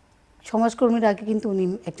 সমাজকর্মীর আগে কিন্তু উনি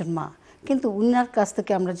একজন মা। কিন্তু উনার কাছ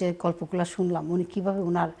থেকে আমরা যে গল্পগুলো শুনলাম, উনি কীভাবে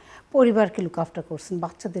ওনার পরিবারকে লুক আফটার করছেন,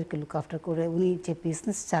 বাচ্চাদেরকে লুক আফটার করে উনি যে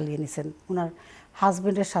বিজনেস চালিয়ে নিয়েছেন ওনার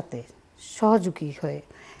হাজব্যান্ডের সাথে সহযোগী হয়ে,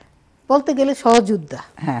 বলতে গেলে সহযোদ্ধা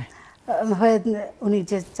হয়ে উনি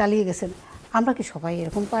যে চালিয়ে গেছেন। আমরা কি সবাই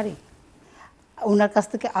এরকম পারি? ওনার কাছ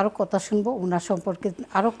থেকে আরও কথা শুনবো, ওনার সম্পর্কে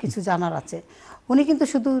আরও কিছু জানার আছে। উনি কিন্তু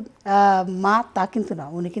শুধু মা তা কিন্তু না,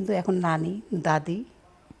 উনি কিন্তু এখন নানি, দাদি।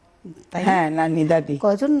 হ্যাঁ, নানি দাদি।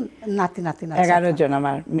 কয়জন নাতি নাতিন? 11 জন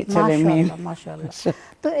আমার ছেলে মেয়ে। মাশাআল্লাহ।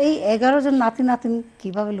 তো এই 11 জন নাতি নাতিন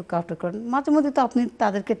কিভাবে লুক আফটার করেন? মাঝে মধ্যে তো আপনি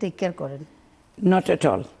তাদেরকে টেক কেয়ার করেন? Not at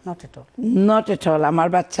all, not at all, not at all. আমার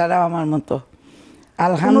বাচ্চারাও আমার মতো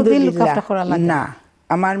আলহামদুলিল্লাহ। না,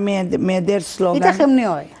 আমার মেয়েদের স্লোগান, এটা কেমনে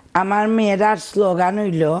হয়? আমার মেয়েরার স্লোগান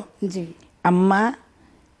হইল, জি আম্মা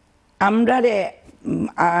আমরারে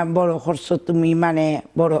বড় করছ তুমি, মানে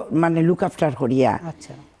বড় মানে লুক আফটার করিয়া।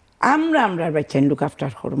 আচ্ছা, আমরার বাচ্চাই লুক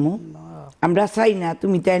আফটার করমু। আমরা চাই না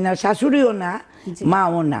তুমি তাই না, শাশুড়িও না,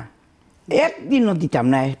 মাও না। একদিনও দিতাম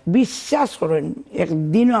না, বিশ্বাস করেন,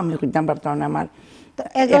 একদিনও আমি করতাম পারতাম না। আমার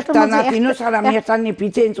একটা নাতিনও সার আমি একটা নেপি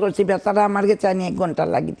চেঞ্জ করছি, বেচারা আমার কাছে আনি 1 ঘন্টা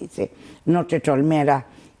লাগিয়ে দিছে। নট এট অল মেয়েরা।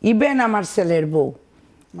 ইভেন আমার ছেলের বউ,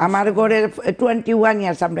 আমার ঘরের 21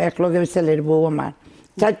 ইয়ার্স আমরা একলগে, ছেলের বউ আমার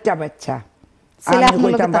 4টা বাচ্চা। আমি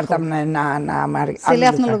কইতাম পারতাম না, না না আমার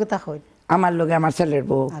আমার লগে আমার ছেলের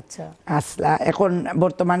বউ আসলা। এখন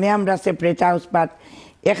বর্তমানে আমরা সেপারেট হাউস, বাট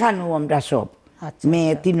এখানেও আমরা সব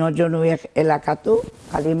মেয়ে 3 জন এক এলাকাতেও,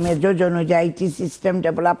 খালি মেজো জন যে আইটি সিস্টেম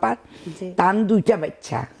ডেভেলপার, তার 2টা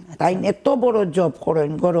বাচ্চা। তাই এত বড় জব করেন,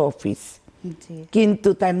 বড় অফিস, কিন্তু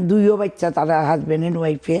তাই 2 বাচ্চা তারা হাজবেন্ড এন্ড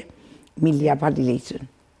ওয়াইফে মিলিয়া ফালি লইছেন।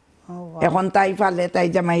 এখন তাই ফালে, তাই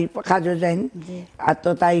জামাই কাজও যাইন, আর তো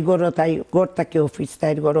তাই গড় থাকে অফিস,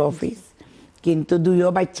 তাই গড় অফিস, কিন্তু 2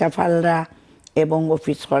 বাচ্চা ফালরা এবং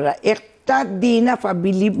অফিস করা। একটা দিন আপা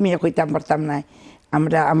বিলিভ মেয়ে কইতাম পারতাম না।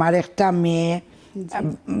 আমরা আমার একটা মেয়ে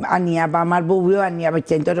আনিয়া বা আমার বউও আনিয়া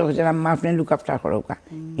বাচ্চা আম্মা আপনি লুক আফটার করো,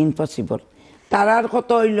 ইম্পসিবল। তারার কত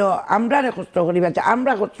হইল আমরা কষ্ট করি বাচ্চা,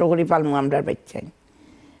 আমরা কষ্ট করি পালমু আমরার বাচ্চাই।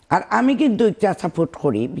 আর আমি কিন্তু এটা সাপোর্ট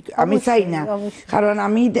করি, আমি চাই না, কারণ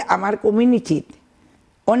আমি আমার কমিউনিটির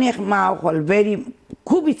অনেক মা হল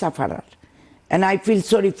খুবই sufferer, and I feel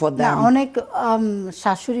sorry for them. অনেক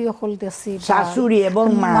শাশুড়ি হল দেখছি, শাশুড়ি এবং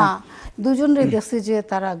মা দুজনের দেখছি যে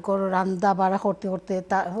তারা গড় রান্না বাড়া করতে করতে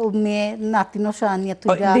মেয়ে নাতিনসা আনিয়া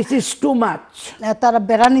this is too much, তারা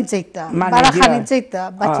বেড়ানি চাইতা, বাড়া খানি চাইতা,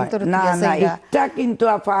 বাচ্চা তোর না না, এটা কিন্তু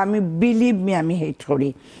আপা আমি বিলিভ মি, আমি হেট করি।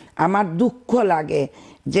 আমার দুঃখ লাগে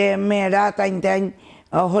যে মেয়েরা তাই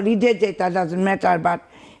হলিডে যেটা ডাজন্ট ম্যাটার, বাট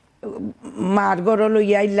মার গড়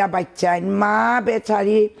লইয়া ইল্লা বাচ্চা, মা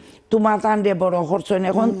বেচারি তোমার তান্ডে বড় করছেন,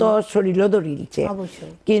 এখন তো শরীরও ধরিলছে,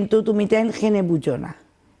 কিন্তু তুমি তাই খেনে বুঝো না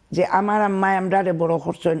যে আমার আম্মায় আমরারে বড়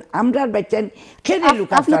করছেন, আমরার বাচ্চা খেনে লুক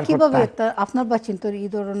আফটার করতে। কিভাবে আপনার বাচ্চিন তোর এই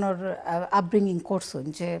ধরনের আপব্রিঙ্গিং করছেন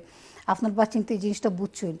যে আপনার বাচ্চিন তো এই জিনিসটা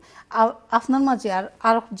বুঝছেন, আপনার মাঝে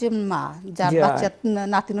আর যে মা যার বাচ্চা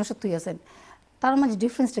নাতিনসা তুই আছেন, তার মাঝে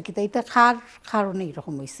ডিফারেন্সটা কি? এটা কারণে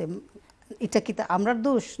এরকম হয়েছে? এটা কি আমরার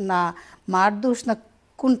দোষ না মার দোষ না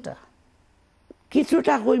কোনটা?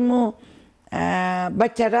 কিছুটা কইমু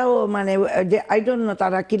বাচ্চারাও মানে যে আই ডোন্ট নো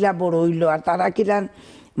তারা কিলা বড় হইল, আর তারা কিলা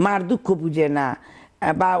মার দুঃখ বুঝে না,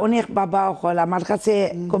 বা অনেক বাবা হল আমার কাছে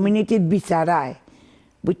কমিউনিটির বিচারায়,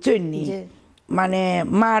 বুঝছেন নি, মানে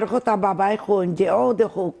মার কথা বাবাই কইন যে ও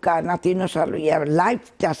দেখো নাতি নশা লইয়া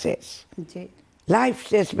লাইফটা শেষ, লাইফ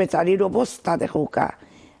শেষ, বেচারির অবস্থা দেখো কা।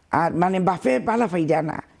 আর মানে বাপে পালা ফাইদা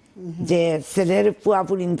না যে ছেলের ফুয়া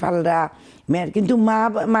ফুরিন ফালরা মেয়ের, কিন্তু মা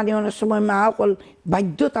মানে অনেক সময় মা অকল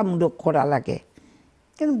বাধ্যতামূলক করা লাগে,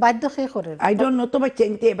 কিন্তু বাধ্য সে করে। আই ডোন্ট নো তো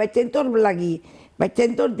বাচ্চেন্তর লাগি,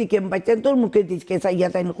 বাচ্চেন্তর দিকে বাচ্চেন্তর মুখের দিকে চাইয়া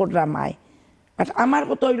তাই কররা মায়, আর আমার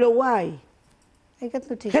কথা হইলো ওয়াই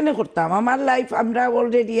কেন করতাম আমার লাইফ আমরা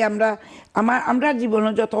অলরেডি আমরা জীবনে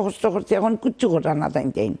যত কষ্ট করছি এখন কিচ্ছু ঘটা না তাই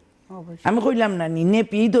আমি কইলাম না নি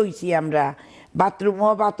নেপি দইছি আমরা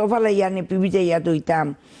বাথরুমও বাতো ফালাইয়া নেপি ভিজাইয়া দইতাম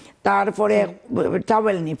তারপরে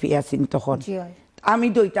টাওয়েল নেপি আসিন তখন আমি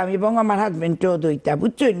দইতাম এবং আমার হাজবেন্ডও দইতা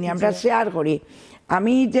বুঝছো নি আমরা শেয়ার করি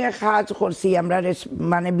আমি যে কাজ করছি আমরা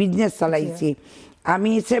মানে বিজনেস চালাইছি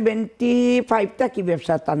আমি 75 কি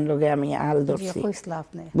ব্যবসা তার লগে আমি হাল ধরছি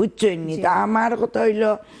বুঝছো নি তা আমার কথা হইল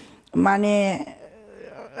মানে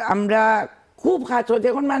আমরা খুব কাজ করছি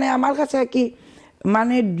এখন মানে আমার কাছে কি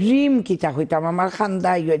মানে ড্রিম কিটা হইতাম আমার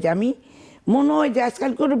খান্দা ইয়ে যে আমি মনে হয় যে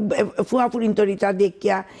আজকাল করে ফুয়া ফুরিন্তরিতা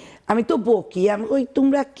দেখিয়া আমি তো বকি আমি কই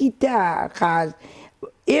তোমরা কিটা কাজ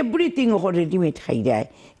এভরিথিং রেডিমেড খাই দেয়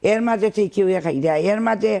এর মাঝে থেকে খাই দেয় এর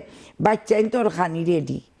মাঝে বাচ্চাই তোর খানি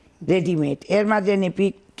রেডিমেড এর মাঝে নেপি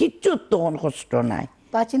কিচ্ছু তখন কষ্ট নাই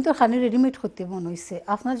বাচ্চিন তো খানি রেডিমেড করতে মনে হইছে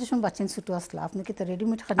আপনার যে সময় বাচ্চিন ছোট আসলা আপনি কি তো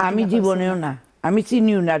রেডিমেড খানি আমি জীবনেও না আমি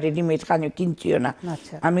চিনিও না রেডিমেড খানি কিনছিও না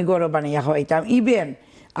আমি গরো বানাইয়া খাওয়াইতাম ইভেন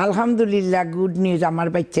আলহামদুলিল্লাহ গুড নিউজ আমার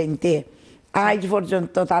বাচ্চাইনতে আজ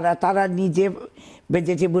পর্যন্ত তারা নিজে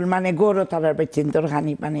ভেজিটেবল মানে গরো তারা বাচ্চাইন্তর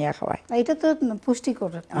খানি বানাইয়া খাওয়ায় এটা তো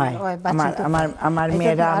পুষ্টিকর আমার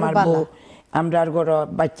মেয়েরা আমার বউ আমরা গরো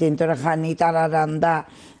বাচ্চাইন্তর খানি তারা রান্দা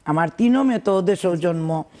আমার তিনও মেয়ে তো ওদের সৌজন্ম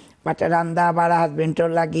বাটা রান্দা বাড়া হাজবেন্ডর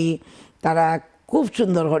লাগি তারা খুব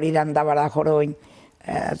সুন্দর করি রান্দা বাড়া করইন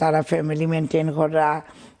তারা ফ্যামিলি মেনটেন করা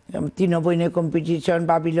তিনো বইনে কম্পিটিশন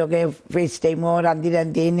বাবি লগে ফেস টাইমও রান্ধি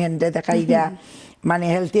হেন্দে দেখাইরা মানে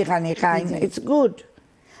হেলথি খানি খাই ইটস গুড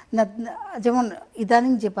না যেমন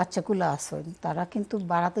ইদানিং যে বাচ্চাগুলো আসেন তারা কিন্তু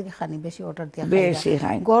বাড়া থেকে খানি বেশি অর্ডার দিয়ে বেশি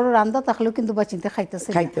খায় গরু রান্দা থাকলেও কিন্তু বাচিনতে খাইতেছে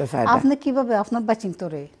আপনি কিভাবে আপনার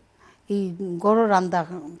বাচিন্তরে এই গরু রান্দা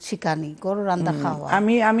শিকানি গরু রান্দা খাওয়া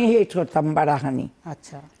আমি হেট করতাম বাড়া খানি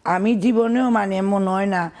আচ্ছা আমি জীবনেও মানে মনে হয়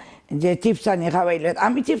না যে চিপস আনিয়ে খাওয়াইলে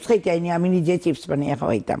আমি চিপস খাইতে আইনি আমি নিজে চিপস বানিয়ে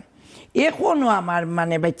খাওয়াইতাম এখনো আমার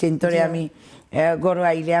মানে বাচ্চান্তরে আমি গরু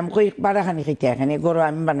আইলে আমি কই বাড়া খানি খাইতে এখানে গরু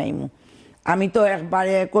আমি বানাইমু আমি তো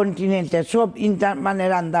একবারে কন্টিনেন্টে সব মানে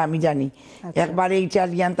রান্দা আমি জানি একবারে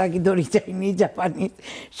ইটালিয়ান তাকি ধরি চাইনিজ জাপানিজ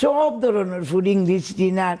সব ধরনের ফুড ইংলিশ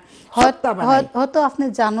ডিনার হয়তো আপনি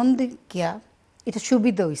জানেন কিয়া এটা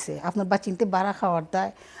সুবিধা হইছে আপনার বাচ্চিনতে বাড়া খাওয়ার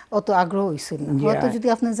দায় অত আগ্রহ হইছে না হয়তো যদি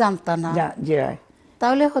আপনি জানতা না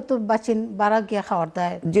তাহলে হয়তো বাচ্চিন বাড়া গিয়া খাওয়ার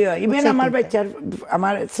দায় ইভেন আমার বাচ্চার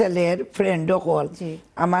আমার ছেলের ফ্রেন্ড হল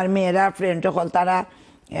আমার মেয়েরা ফ্রেন্ড হল তারা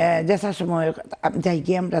যেসা সময় যাই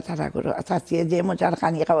গিয়ে আমরা তারা করো চাচিয়ে যে মজার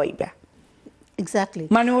খানি খাওয়াইবা এক্স্যাক্টলি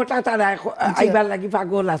মানে ওটা তারা আইবার লাগি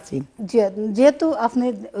পাগল আছি যেহেতু আপনি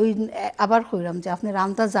ওই আবার কইরাম যে আপনি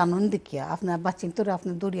রান্না জানেন দেখিয়া আপনার বাচ্চিন তোরে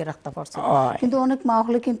আপনি দড়িয়ে রাখতে পারছেন কিন্তু অনেক মা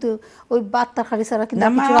হলে কিন্তু ওই ভাত তরকারি ছাড়া কিন্তু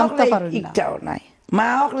কিছু রান্না পারেন না একটাও নাই মা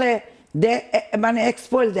হলে মানে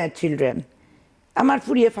এক্সপয়েল দেয়ার চিলড্রেন আমার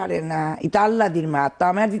ফুরিয়ে পারে না এটা আল্লাহ দির মা তো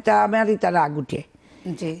আমার এটা রাগ উঠে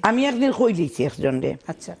আমি একদিন কই দিয়েছি একজন রে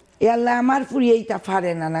আচ্ছা এ আল্লাহ আমার ফুরিয়ে এটা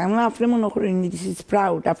পারে না আপনি মনে করেন দিস ইজ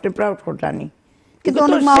প্রাউড আপনি প্রাউড করতানি কিন্তু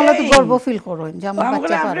অনেক মা হলে তো গর্ব ফিল করেন যে আমার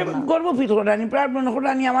বাচ্চা পারে না গর্ব ফিল করানি প্রাউড মনে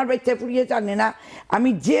করানি আমার বাচ্চা ফুরিয়ে জানে না আমি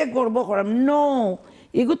যে গর্ব করাম নো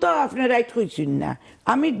এগু তো আপনি রাইট হইছেন না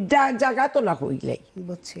আমি জায়গা তোলা হইলাই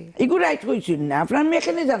বুঝছি এগু রাইট হইছেন না আপনার মেয়ে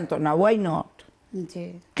কেন জানতো না ওয়াই নট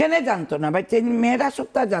কেন জানতো না বাচ্চা মেয়েরা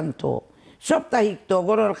সপ্তাহ জানতো সাপ্তাহিক তো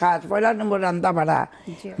গরুর কাজ পয়লা নম্বর রান্না বাড়া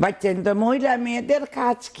বাচ্চা তো মহিলা মেয়েদের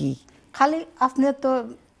কাজ কি খালি আপনি তো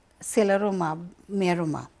ছেলেরও মা মেয়েরও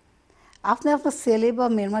মা আপনি আপনার ছেলে বা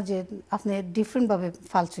মেয়ের মাঝে আপনি ডিফারেন্ট ভাবে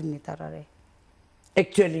ফালছেন নি তারারে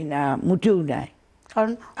অ্যাকচুয়ালি না মুটেও নাই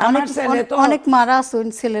কারণ অনেক মারা আছেন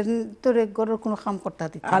ছেলের তোরে গরুর কোনো কাম করতে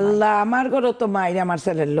দিত আল্লাহ আমার গরু তো মায়ের আমার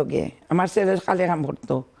ছেলের লগে আমার ছেলের খালি কাম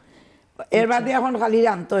করতো এর বাদে এখন খালি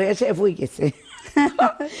জানতো এসে হয়ে গেছে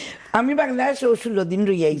আমি বাংলায় 16 দিন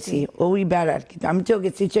রইয়াইছি ওইবার আর কি আমি তো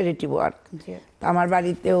গেছি চ্যারিটি ওয়ার্ক আমার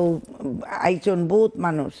বাড়িতেও আইছন বহুত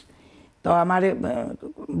মানুষ তো আমার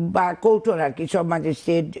বা কৌটোর আর কি সব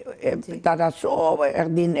ম্যাজিস্ট্রেট তারা সব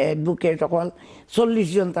একদিন বুকের সকল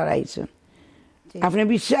 40 জন তারা আইছেন আপনি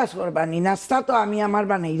বিশ্বাস করবানি নাস্তা তো আমি আমার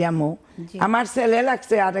বানাইলামও আমার ছেলে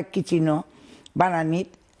লাগছে আর এক কিচিনো বানানিত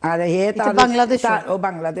আর হে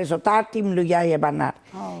বাংলাদেশ তার টিম লইয়া হে বানার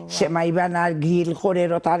সেমাই বানার গ্রিল করে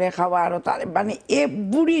তারে খাওয়ার তারে মানে এ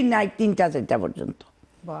বুড়ি নাই 3টা 4টা পর্যন্ত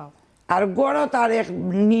আর গড় তার এক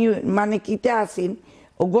মানে কিতে আসিন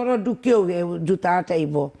ও গড় ঢুকেও জুতা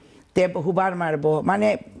আটাইব তে হুবার মারব মানে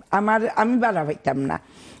আমি বাড়া পাইতাম না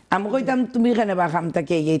আমি কইতাম তুমি এখানে বা খাম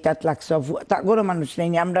তাকে এই তাত লাগছ গড় মানুষ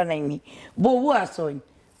নাইনি আমরা নাইনি বউ আসইন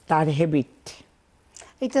তার হ্যাবিট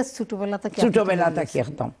এটা ছোটবেলা থেকে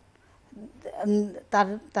একদম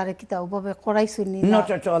তার কি তা ওভাবে করাইছুনি নট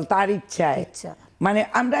এট অল তার ইচ্ছায় মানে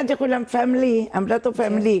আমরা যে কইলাম ফ্যামিলি আমরা তো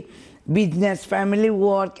family business family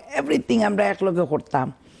work everything আমরা একলগে করতাম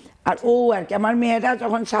আর ও আর কি আমার মেয়েরা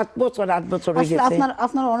যখন 7 বছর 8 বছর হয়ে গেছে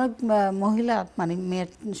আপনার অনেক মহিলা মানে মেয়ের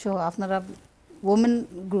সহ আপনারা ওমেন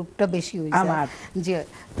গ্রুপটা বেশি হয়েছে আমার জি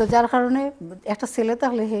তো যার কারণে একটা ছেলে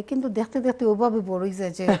তাহলে হে কিন্তু দেখতে দেখতে ওভাবে বড় হয়ে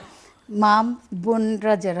যায় যে মাম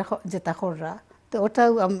বোনরা যেটা কররা তো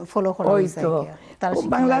ওটাও ফলো করা হয়েছে তারা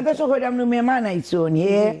বাংলাদেশে কইরা আমরা মেহমান আইছুন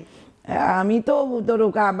হে আমি তো ধরো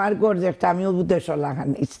আমার ঘর যেটা আমি উদ্দেশ্য লাগান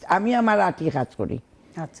আমি আমার আটি কাজ করি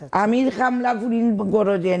আমি খামলা ফুরিন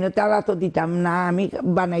গড় যেন তারা তো দিতাম না আমি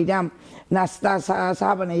বানাইলাম নাস্তা চা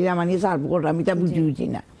বানাইলাম আমি সার্ভ করলাম আমি তা বুঝি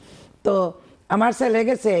না তো আমার ছেলে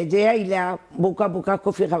গেছে যে আইলা বোকা বোকা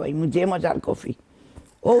কফি খাওয়াই যে মজার কফি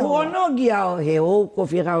ও অন্য গিয়াও হে ও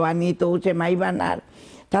কফি খাওয়ানি তো সেমাই বানার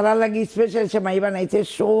তারা লাগি স্পেশাল সেমাই বানাইছে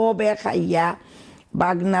সবে খাইয়া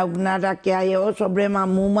বাগনা উগনা ডাকে আয় ও সবরে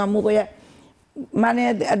মামু মামু কইয়া মানে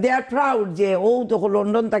দে আর প্রাউড যে ও তো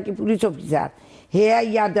লন্ডন থাকি পুলিশ অফিসার হে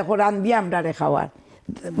ইয়া দেখো রান্ধি আমরা রে খাওয়ার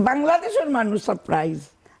বাংলাদেশের মানুষ সারপ্রাইজ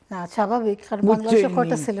না স্বাভাবিক কারণ বাংলাদেশে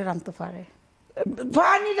কয়টা ছেলে রান্ধতে পারে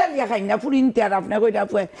পানি ডালিয়া খাই না ফুরিনতে আর আপনার কইটা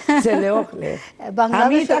ছেলে হকলে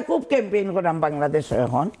আমি তা খুব ক্যাম্পেইন করাম বাংলাদেশে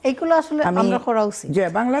এখন এইগুলো আসলে আমরা করা উচিত যে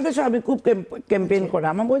বাংলাদেশে আমি খুব ক্যাম্পেইন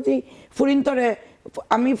করাম আমি বলছি ফুরিনতরে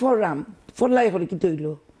আমি ফররাম ফরলাই করে কি তৈল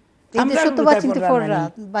আমরা তো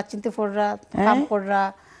বাচিনতে ফররা কাম কররা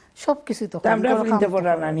সবকিছু তো আমরা ফুরিনতে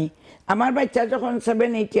ফররা নানি আমার বাচ্চা যখন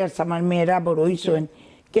 7-8 ইয়ার্স আমার মেয়েরা বড় হইছেন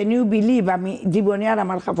ক্যান ইউ বিলিভ আমি জীবনে আর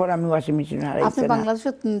আমার কাপড় আমি ওয়াশিং মেশিনে হারাইছি আপনি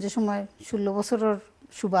বাংলাদেশে যে সময় 16 বছরের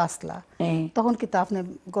শুভ আসলা তখন কি তা আপনি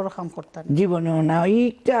গড় কাম করতেন জীবনেও না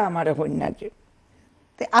ওইটা আমার কন্যা যে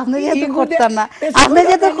আপনি যেহেতু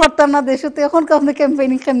করতেন না দেশে তো এখন আপনি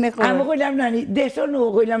ক্যাম্পেইনিং কেমনে করেন আমি কইলাম নানি দেশও নো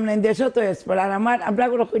কইলাম না দেশও তো এসপর আর আমার আমরা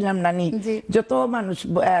করে কইলাম নানি যত মানুষ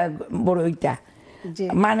বড় হইতা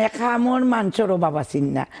মানে খামর মাংসরও বাবা চিন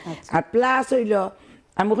না আর প্লাস হইল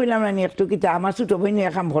আমি কইলাম নানি একটু কিতা আমার ছোট বইনে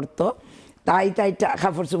কাম করতো তাই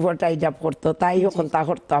কাপড় চোপড় টাই জাপ করতো তাই সকল তা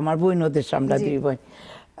করতো আমার বই নদের আমরা দুই বোন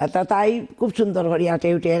তা তাই খুব সুন্দর করে আটে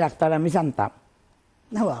উঠে রাখতো আর আমি জানতাম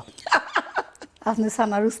আপনি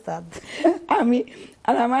সানার উস্তাদ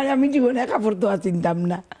আমি জীবনে কাপড় ধোয়া চিনতাম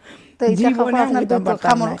না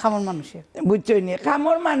বুঝছো নি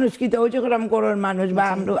খামর মানুষ কি তো ওই যখন করোর মানুষ বা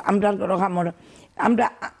আমরা করো খামর আমরা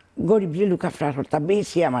গরিব লুক আফটার করতাম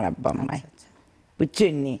বেশি আমার আব্বা আম্মায়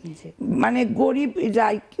বুঝছেন নি মানে গরিব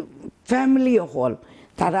যাই ফ্যামিলি হল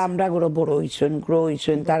তারা আমরা বড় হইছেন গ্রো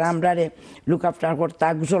হইছেন তারা আমরা লুক আফটার করতা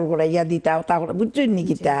গোসল করাইয়া দিতা তা বুঝছেন নি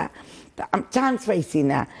কিতা চান্স পাইছি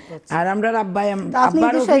না আর আমরা আব্বাই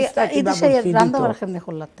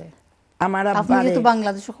আমার আব্বা তো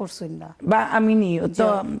বাংলাদেশে করছেন না বা আমি নি তো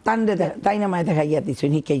তান্ডে তাই না মায় দেখাইয়া দিছেন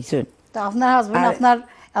শিখাইছেন তো আপনার হাজবেন্ড আপনার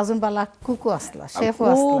একজন বালা কুকু আসলা শেফও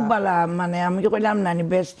আসলা খুব বালা মানে আমি কইলাম নানি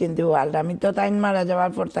বেস্ট ইন দি ওয়ার্ল্ড আমি তো তাই মারা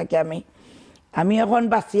যাওয়ার পর থেকে আমি এখন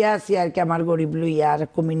বাঁচিয়া আছি আর কি আমার গরিব লইয়া আর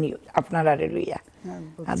কমিনি আপনারা লইয়া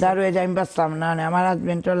আদার হয়ে যাই বাঁচতাম না আমার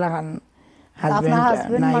হাজবেন্ডও লাগান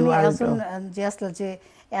যে আসলা যে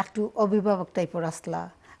একটু অভিভাবক টাইপের আসলা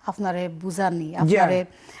আপনারে বুঝানি আপনারে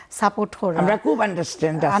সাপোর্ট করা আমরা খুব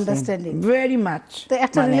আন্ডারস্ট্যান্ডিং ভেরি মাচ তো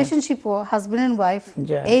একটা relationship husband and wife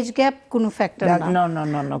age gap কোনো ফ্যাক্টর না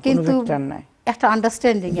নো কোনো ফ্যাক্টর নাই একটা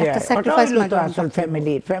আন্ডারস্ট্যান্ডিং একটা স্যাক্রিফাইস তো আসল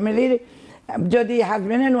ফ্যামিলির যদি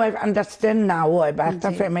হাজবেন্ড এন্ড ওয়াইফ আন্ডারস্ট্যান্ড না হয় বা একটা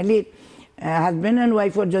ফ্যামিলির হাজবেন্ড এন্ড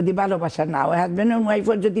ওয়াইফের যদি ভালোবাসা না হয় হাজবেন্ড এন্ড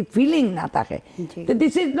ওয়াইফের যদি ফিলিং না থাকে তো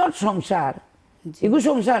দিস ইজ নট সংসার এগুলো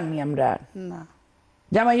সংসার নি আমরা না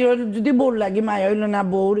জামাইয়ের যদি বউর লাগি মায় হইল না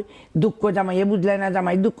বউর দুঃখ জামাইয়ে বুঝলাই না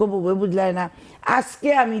জামাই দুঃখ বউয়ে বুঝলাই না আজকে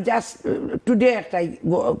আমি জাস্ট টুডে একটা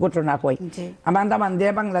ঘটনা কই আমার দামান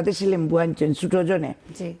দিয়ে বাংলাদেশি লেম্বু আনছেন ছোট জনে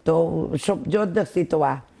তো সব জোর দেখছি তো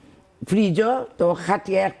ফ্রিজ তো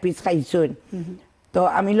খাটিয়া এক পিস খাইছেন তো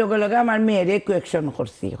আমি লগে লগে আমার মেয়েরে কোয়েকশন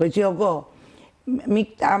করছি হয়েছে গো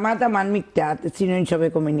মিকটা আমার দামান মিকটা চিনন সবে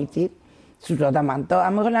কমিউনিটির ছোট দামান তো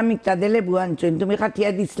আমি ওখানে মিকটা দিলে লেবু আনছেন তুমি খাটিয়া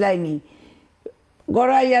দিসলাই নি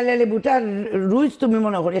গড়াইয়া লেবুটা রুইজ তুমি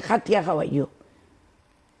মনে করি খাটিয়া খাওয়াইও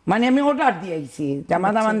মানে আমি অর্ডার দিয়েছি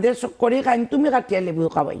আমার দামান দিয়ে করে খাই তুমি খাটিয়া লেবু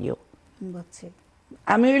খাওয়াইও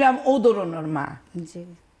আমি হইলাম ও ধরনের মা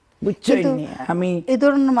বুঝছো আমি এই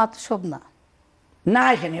ধরনের মা তো সব না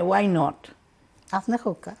এখানে ওয়াই নট আপনার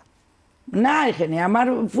খোকা না এখানে আমার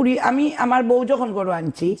ফুরি আমি আমার বউ যখন গরু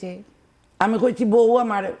আনছি আমি কইছি বউ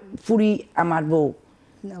আমার ফুরি আমার বউ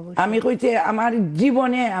আমি কইছি আমার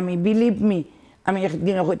জীবনে আমি বিলিভ মি আমি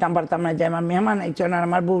একদিনও কইতাম পারতাম না যে আমার মেহমান আইছেন আর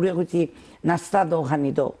আমার বউরে কইছি নাস্তা দো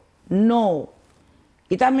খানি দো নো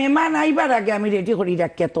এটা মেহমান আইবার আগে আমি রেডি করি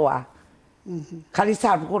রাখিয়া তোয়া খালি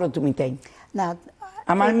সার্ভ করো তুমি তাই না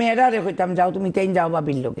আমার মেয়েরা রে কইতাম যাও তুমি তাই যাও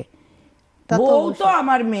বাবির লগে বউ তো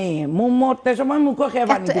আমার মেয়ে মরতে সময় মুখে খেয়ে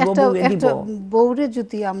পানি দিব বউয়ে দিব বউরে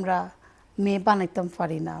যদি আমরা মেয়ে বানাইতাম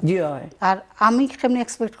পারি না জি হয় আর আমি কেমনে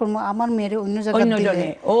এক্সপেক্ট করব আমার মেয়েরে অন্য জায়গায় দিলে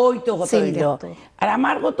ওই তো কথা হইল আর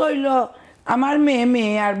আমার কথা হইল আমার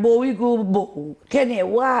মেয়ে আর বউই বউ কেনে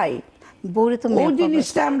ওয়াই বউরে তো ওই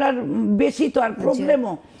জিনিসটা আমরা বেশি তো আর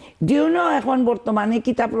প্রবলেমও ডিউ নো এখন বর্তমানে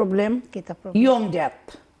কিতা প্রবলেম ইয়ং ডেথ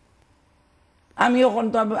আমি এখন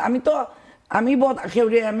তো আমি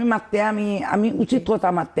খেউরে আমি মারতে আমি উচিত কথা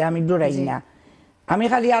মারতে আমি ডরাই না আমি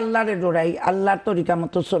খালি আল্লাহরে ডরাই আল্লাহর তরিকা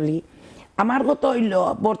মতো চলি আমার কথা হইল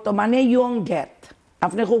বর্তমানে ইয়ং ডেথ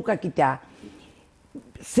আপনি কৌকা কিতা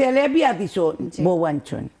ছেলে বিয়া দিছন বউ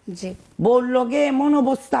আনছন বউর লগে এমন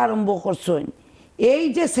অবস্থা আরম্ভ করছন এই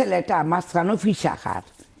যে ছেলেটা মাঝখানো ফিসা খার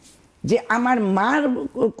যে আমার মার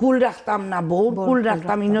কুল রাখতাম না বউ কুল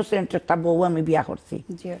রাখতাম ইনোসেন্ট একটা বউ আমি বিয়া করছি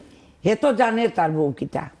হে তো জানে তার বউ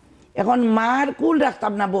কিতা এখন মার কুল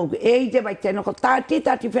রাখতাম না বউ এই যে বাচ্চা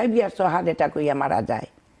 30-35 ইয়ার্স হার্ট অ্যাটাক হইয়া মারা যায়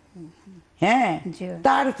হ্যাঁ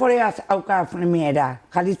তারপরে আপনার মেয়েরা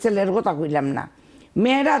খালি ছেলের কথা কইলাম না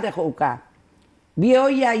মেয়েরা দেখো বিয়ে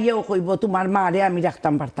হইয়া ইয়েও কইব তোমার মারে আমি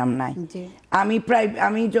রাখতাম পারতাম নাই আমি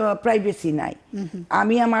প্রাইভেসি নাই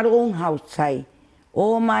আমি আমার ওন হাউস চাই ও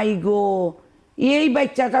মাই গো এই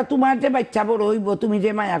বাচ্চাটা তোমার যে বাচ্চা বড় হইব তুমি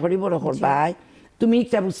যে মায়া করি বড় করবাই তুমি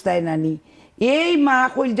একটা বুঝতাই নানি এই মা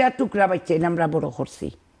কইলজার টুকরা বাচ্চাই আমরা বড় করছি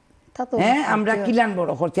হ্যাঁ আমরা কিলান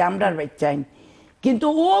বড় করছি আমরার বাচ্চাই কিন্তু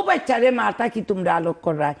ও বাচ্চারে মাটা কি তোমরা আলোক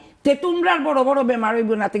করায় তে তোমরা বড় বড় বেমার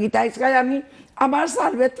হইব না কি তাই আমি আমার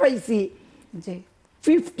সার্ভেত পাইছি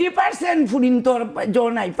 50% ফুরিন তোর জ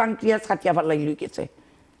নাই পাংক্রিয়াস খাটিয়া ফেলাই লই গেছে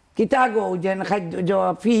কিতা গো যেন খাদ্য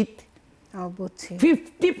ফিট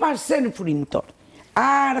 50% ফুরিন তোর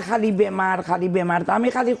আর খালি বেমার আমি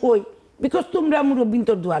খালি কই বিকজ তোমরা মুরব্বিন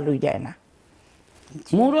তোর দোয়া লই যায় না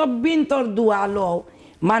মুরব্বিন তোর দোয়া লো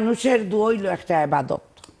মানুষের দোয়া হইল একটা ইবাদত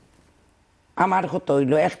আমার কথা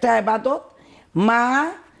হইল একটা ইবাদত মা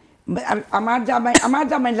আমার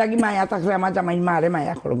জামাই লাগি মায়া থাকলে আমার জামাই মারে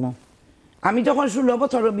মায়া করবো আমি যখন 16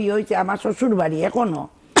 বছর বিয়ে হয়েছে আমার শ্বশুর বাড়ি এখনো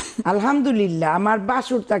আলহামদুলিল্লাহ আমার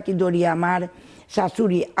বাসুর তাকি দড়ি আমার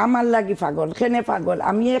শাশুড়ি আমার লাগি পাগল খেনে পাগল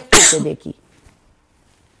আমি এক চোখে দেখি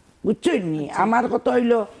বুঝছই নি আমার কথা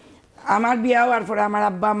হইল আমার বিয়া হওয়ার পরে আমার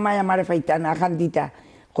আব্বা আম্মাই আমারে ফাইতা না খান দিতা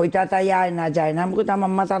কইতা তাই আয় না যায় না আমি কইতাম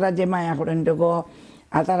আম্মা তারা যে মায়া করেন দেখো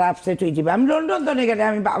আর তারা আপসেট হয়ে যাবে আমি লন্ডনে গেলে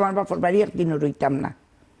আমি আমার বাপর বাড়ি একদিনও রইতাম না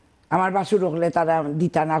আমার বাসুর হলে তারা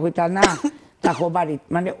দিতা না কইতা না তাকো বাড়িত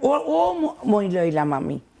মানে ও মই লইলাম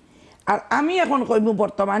আমি আর আমি এখন কইব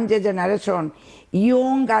বর্তমান যে জেনারেশন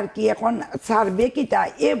ইয়ং আর কি এখন সার্ভে কিতা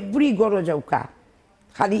এভরি গরো যাওকা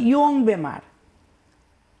খালি ইয়ং বেমার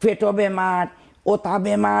পেটো বেমার ওটা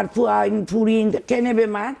বেমার ফুরিন কেনে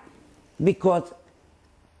বেমার বিকজ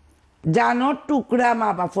জানোর টুকরা মা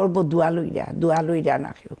বাপর দোয়া লইরা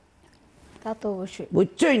না কেউ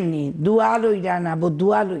বুঝছই নি দোয়া লইরা না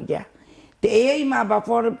দোয়া লইরা এই মা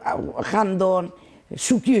বাপর খান্দন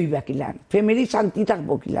সুখী হইবা কিলান ফ্যামিলি শান্তি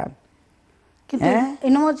থাকবো কিলান কিন্তু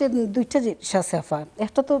এনার যে দুইটা জিনিস আছে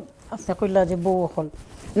একটা তো আপনি কইলা যে বউ হল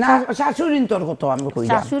না শাশুড়িন তোর কত আমি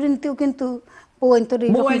কইলাম শাশুড়িনতেও কিন্তু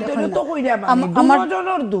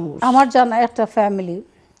আমার জানা একটা ফ্যামিলি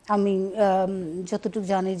আমি যতটুকু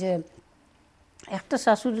জানি যে একটা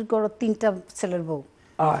শাশুড়ির ঘর 3টা ছেলের বউ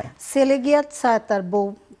ছেলে গিয়া চায় তার বউ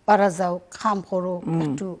পারা যাও খাম করো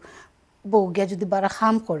একটু বউ গিয়া যদি বারা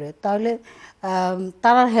খাম করে তাহলে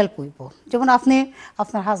তারার হেল্প হইব যেমন আপনি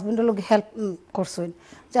আপনার হাজবেন্ডের লোক হেল্প করছেন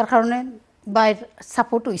যার কারণে বাইর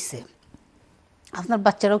সাপোর্ট হইছে আপনার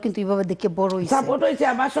বাচ্চারাও কিন্তু এইভাবে দেখে বড় হইছে সাপোর্ট হইছে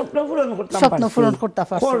আমার স্বপ্ন পূরণ করতে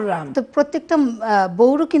পারছি তো প্রত্যেকটা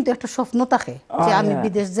বউরও কিন্তু একটা স্বপ্ন থাকে যে আমি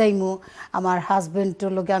বিদেশ যাইমু আমার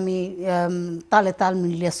হাজবেন্ডের লগে আমি তালে তাল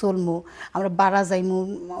মিলিয়ে চলমু আমরা বাড়া যাইমু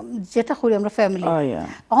যেটা করি আমরা ফ্যামিলি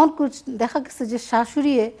এখন দেখা গেছে যে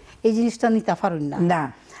শাশুড়ি এই জিনিসটা নিতে পারেন না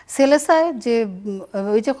ছেলে চায় যে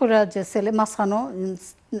ওই যে করে যে ছেলে মাছানো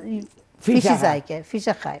ফিশি যায়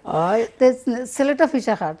ফিশা খায় ছেলেটা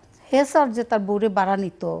ফিশা খায় হে স্যার যে তার বউরে বাড়া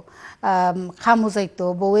নিত খামো যাইতো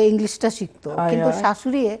বউ ইংলিশটা শিখতো কিন্তু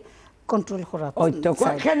শাশুড়ি কন্ট্রোল করা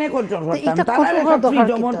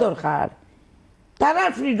তারা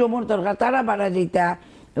ফ্রিডমের দরকার তারা বাড়া যেটা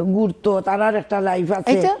ঘুরতো তারার একটা লাইফ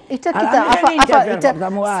আছে এটা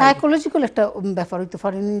সাইকোলজিক্যাল একটা ব্যাপার হইতে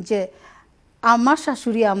পারেন যে আমার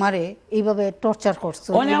শাশুড়ি আমারে এইভাবে টর্চার করছে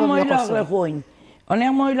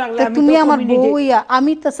অনেক মহিলা তুমি আমার বউ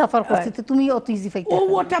আমি তো সাফার করছি তুমি অত ইজি পাইতে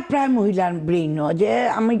ওটা প্রায় মহিলার ব্রেইন যে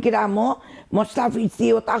আমি গ্রামও মস্তাফিছি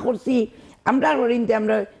ওটা করছি আমরা ওরিনতে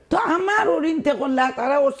আমরা তো আমার ওরিনতে করলে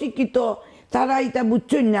তারা অশিক্ষিত তারা এটা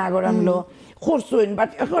বুঝছেন না আগর আমলো করছেন, বাট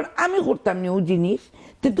এখন আমি করতাম না ওই জিনিস,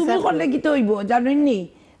 তো তুমি করলে কি তো হইব জানেন নি?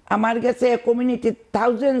 আমার কাছে কমিউনিটি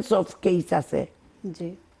থাউজেন্ডস অফ কেস আছে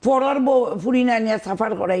পড়ার ফুরিন আনিয়া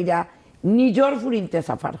সাফার করাইরা নিজের ফুরিনতে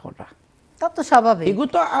সাফার করা, তা তো স্বাভাবিক। এগুলো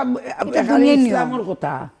তো ইসলামের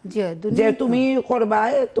কথা যে তুমি করবা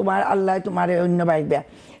তোমার আল্লাহ তোমার অন্য বাইবে,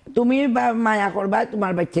 তুমি মায়া করবা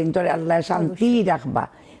তোমার বাচ্চা তোরে আল্লাহ শান্তি রাখবা।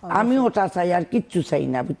 আমি ওটা চাই আর কিচ্ছু চাই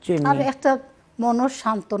না, বুঝছেন? আর একটা মনের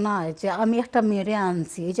সান্ত্বনা যে আমি একটা মেয়েরে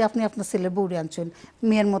আনছি, এই যে আপনি আপনার ছেলে বউরে আনছেন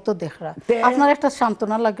মেয়ের মতো দেখরা, আপনার একটা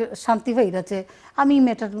সান্ত্বনা লাগে, শান্তি পাইরা যে আমি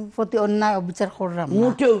মেয়েটার প্রতি অন্যায় অবিচার করলাম,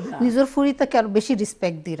 নিজের ফুরিটাকে আরো বেশি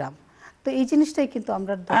রেসপেক্ট দিলাম। তো এই জিনিসটাই কিন্তু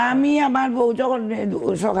আমরা, আমি আমার বউ যখন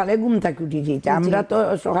সকালে ঘুম থেকে উঠে যেতাম, আমরা তো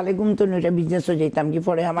সকালে ঘুম তো নইটা বিজনেসও যেতাম, কি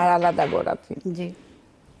পরে আমার আলাদা ঘর আছে, জি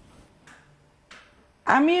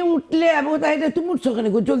আমি উঠলে তুমি উঠছো কেন,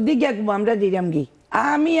 জলদি গিয়া ঘুমো, আমরা দিলাম কি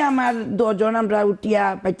আমি আমার 10 জন আমরা উঠিয়া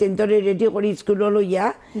পাইতেন ধরে রেডি করি স্কুলে লইয়া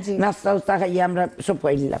নাস্তা উস্তা খাইয়া আমরা সব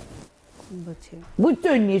পাইলাম, বুঝছো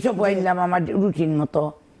নি? সব পাইলাম আমার রুটিন মতো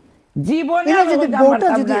জীবনে। যদি বউটা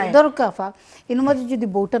যদি দরকার এর মধ্যে যদি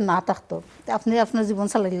বউটা না থাকতো আপনি আপনার জীবন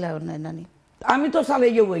চালাইলেন নানি? আমি তো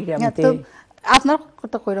চালাইও বইলাম, আপনার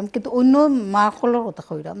কথা কইরাম, কিন্তু অন্য মা হলোর কথা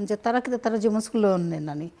কইরাম যে তারা কিন্তু তারা জীবন স্কুলে নেন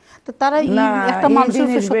নানি, তো তারা একটা মানুষের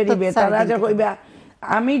তারা যে কইবা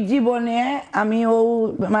আমি জীবনে আমি ও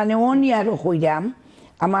মানে ও নিয়ে আরো কইরাম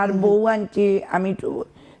আমার বউ আনছি, আমি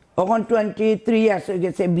তখন 23 ইয়ার্স হয়ে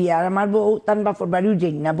গেছে বিয়ার, আমার বউ তার বাপর বাড়িও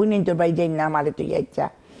যাই না, বুঝলেন তোর বাড়ি যাই না, আমার তো ইচ্ছা,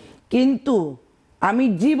 কিন্তু আমি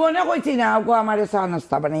জীবনে কইছি না ওগো আমার চা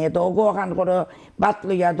নাস্তা বানাইয়া তো ওগো ওখান করে ভাত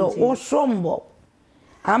লইয়া তো অসম্ভব।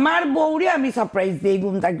 আমার বউরে আমি সারপ্রাইজ দিই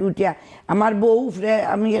ঘুম থেকে উঠিয়া, আমার বউ উফরে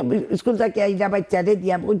আমি স্কুল থেকে আইলা বাচ্চারে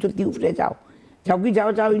দিয়া যদি উফরে যাও যাও কি যাও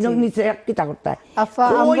যাও ইনক নিচে কিতা করতে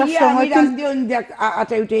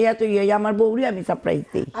আমার বউরে আমি সারপ্রাইজ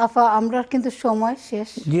দিই। আফা আমরা কিন্তু সময় শেষ,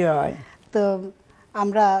 তো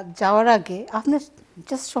আমরা যাওয়ার আগে আপনি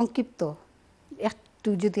জাস্ট সংক্ষিপ্ত একটু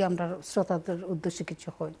যদি আমরা শ্রোতাদের উদ্দেশ্যে কিছু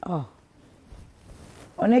হয়।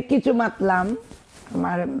 অনেক কিছু মাতলাম,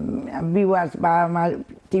 আমার ভিউয়ার্স বা আমার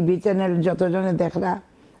টিভি চ্যানেল যতজনে দেখরা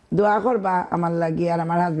দোয়া করবা আমার লাগি আর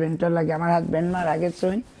আমার হাজবেন্ডের লাগে। আমার হাজবেন্ড মারা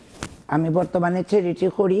গেছেন, আমি বর্তমানে চ্যারিটি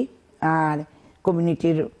করি আর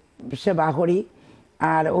কমিউনিটির সেবা করি,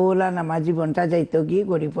 আর ওলান আমার জীবনটা যাইতো কি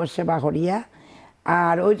গরিবর সেবা করিয়া।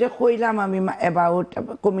 আর ওই যে কইলাম আমি অ্যাবাউট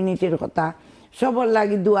কমিউনিটির কথা, সবর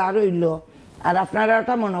লাগি দোয়া রইল। আর আপনারা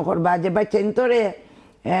ওটা মনে করবা যে বা চেন্তরে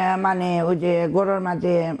মানে ওই যে গরুর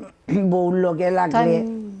মাঝে বউর লগে লাগলে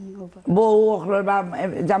বউ বা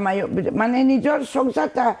জামাই মানে নিজের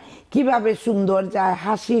সংসারটা কিভাবে সুন্দর যায়,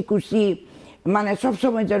 হাসি খুশি, মানে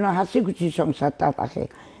সবসময় যেন হাসি খুশি সংসারটা থাকে,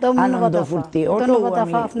 আনন্দ ফুর্তি।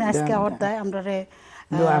 আপনি আজকে আওয়ার দেয় আমরা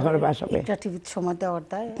দোয়া করবা সবে টিভির সময় দেওয়ার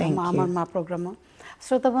দেয় আমার মা প্রোগ্রাম।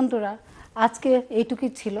 শ্রোতা বন্ধুরা আজকে এইটুকুই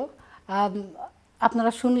ছিল,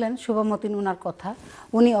 আপনারা শুনলেন শুভমতিন উনার কথা।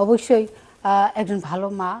 উনি অবশ্যই একজন ভালো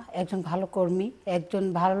মা, একজন ভালো কর্মী, একজন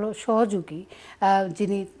ভালো সহযোগী,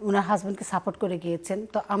 যিনি ওনার হাজব্যান্ডকে সাপোর্ট করে গিয়েছেন।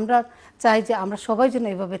 তো আমরা চাই যে আমরা সবাই যেন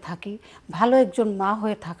এভাবে থাকি, ভালো একজন মা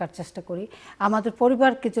হয়ে থাকার চেষ্টা করি, আমাদের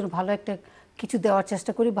পরিবারকে যেন ভালো একটা কিছু দেওয়ার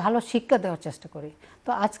চেষ্টা করি, ভালো শিক্ষা দেওয়ার চেষ্টা করি। তো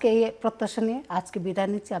আজকে এই প্রত্যাশা নিয়ে আজকে বিদায়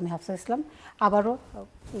নিচ্ছি। আমি হাফসা ইসলাম, আবারও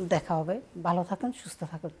দেখা হবে। ভালো থাকুন, সুস্থ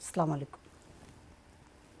থাকুন। আসসালামু আলাইকুম।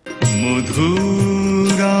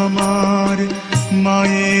 মধুর আমার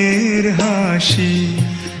মায়ের হাসি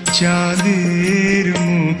চাঁদের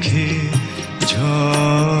মুখে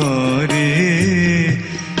ঝরে,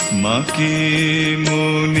 মাকে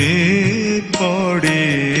মনে পড়ে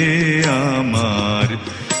আমার,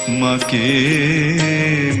 মাকে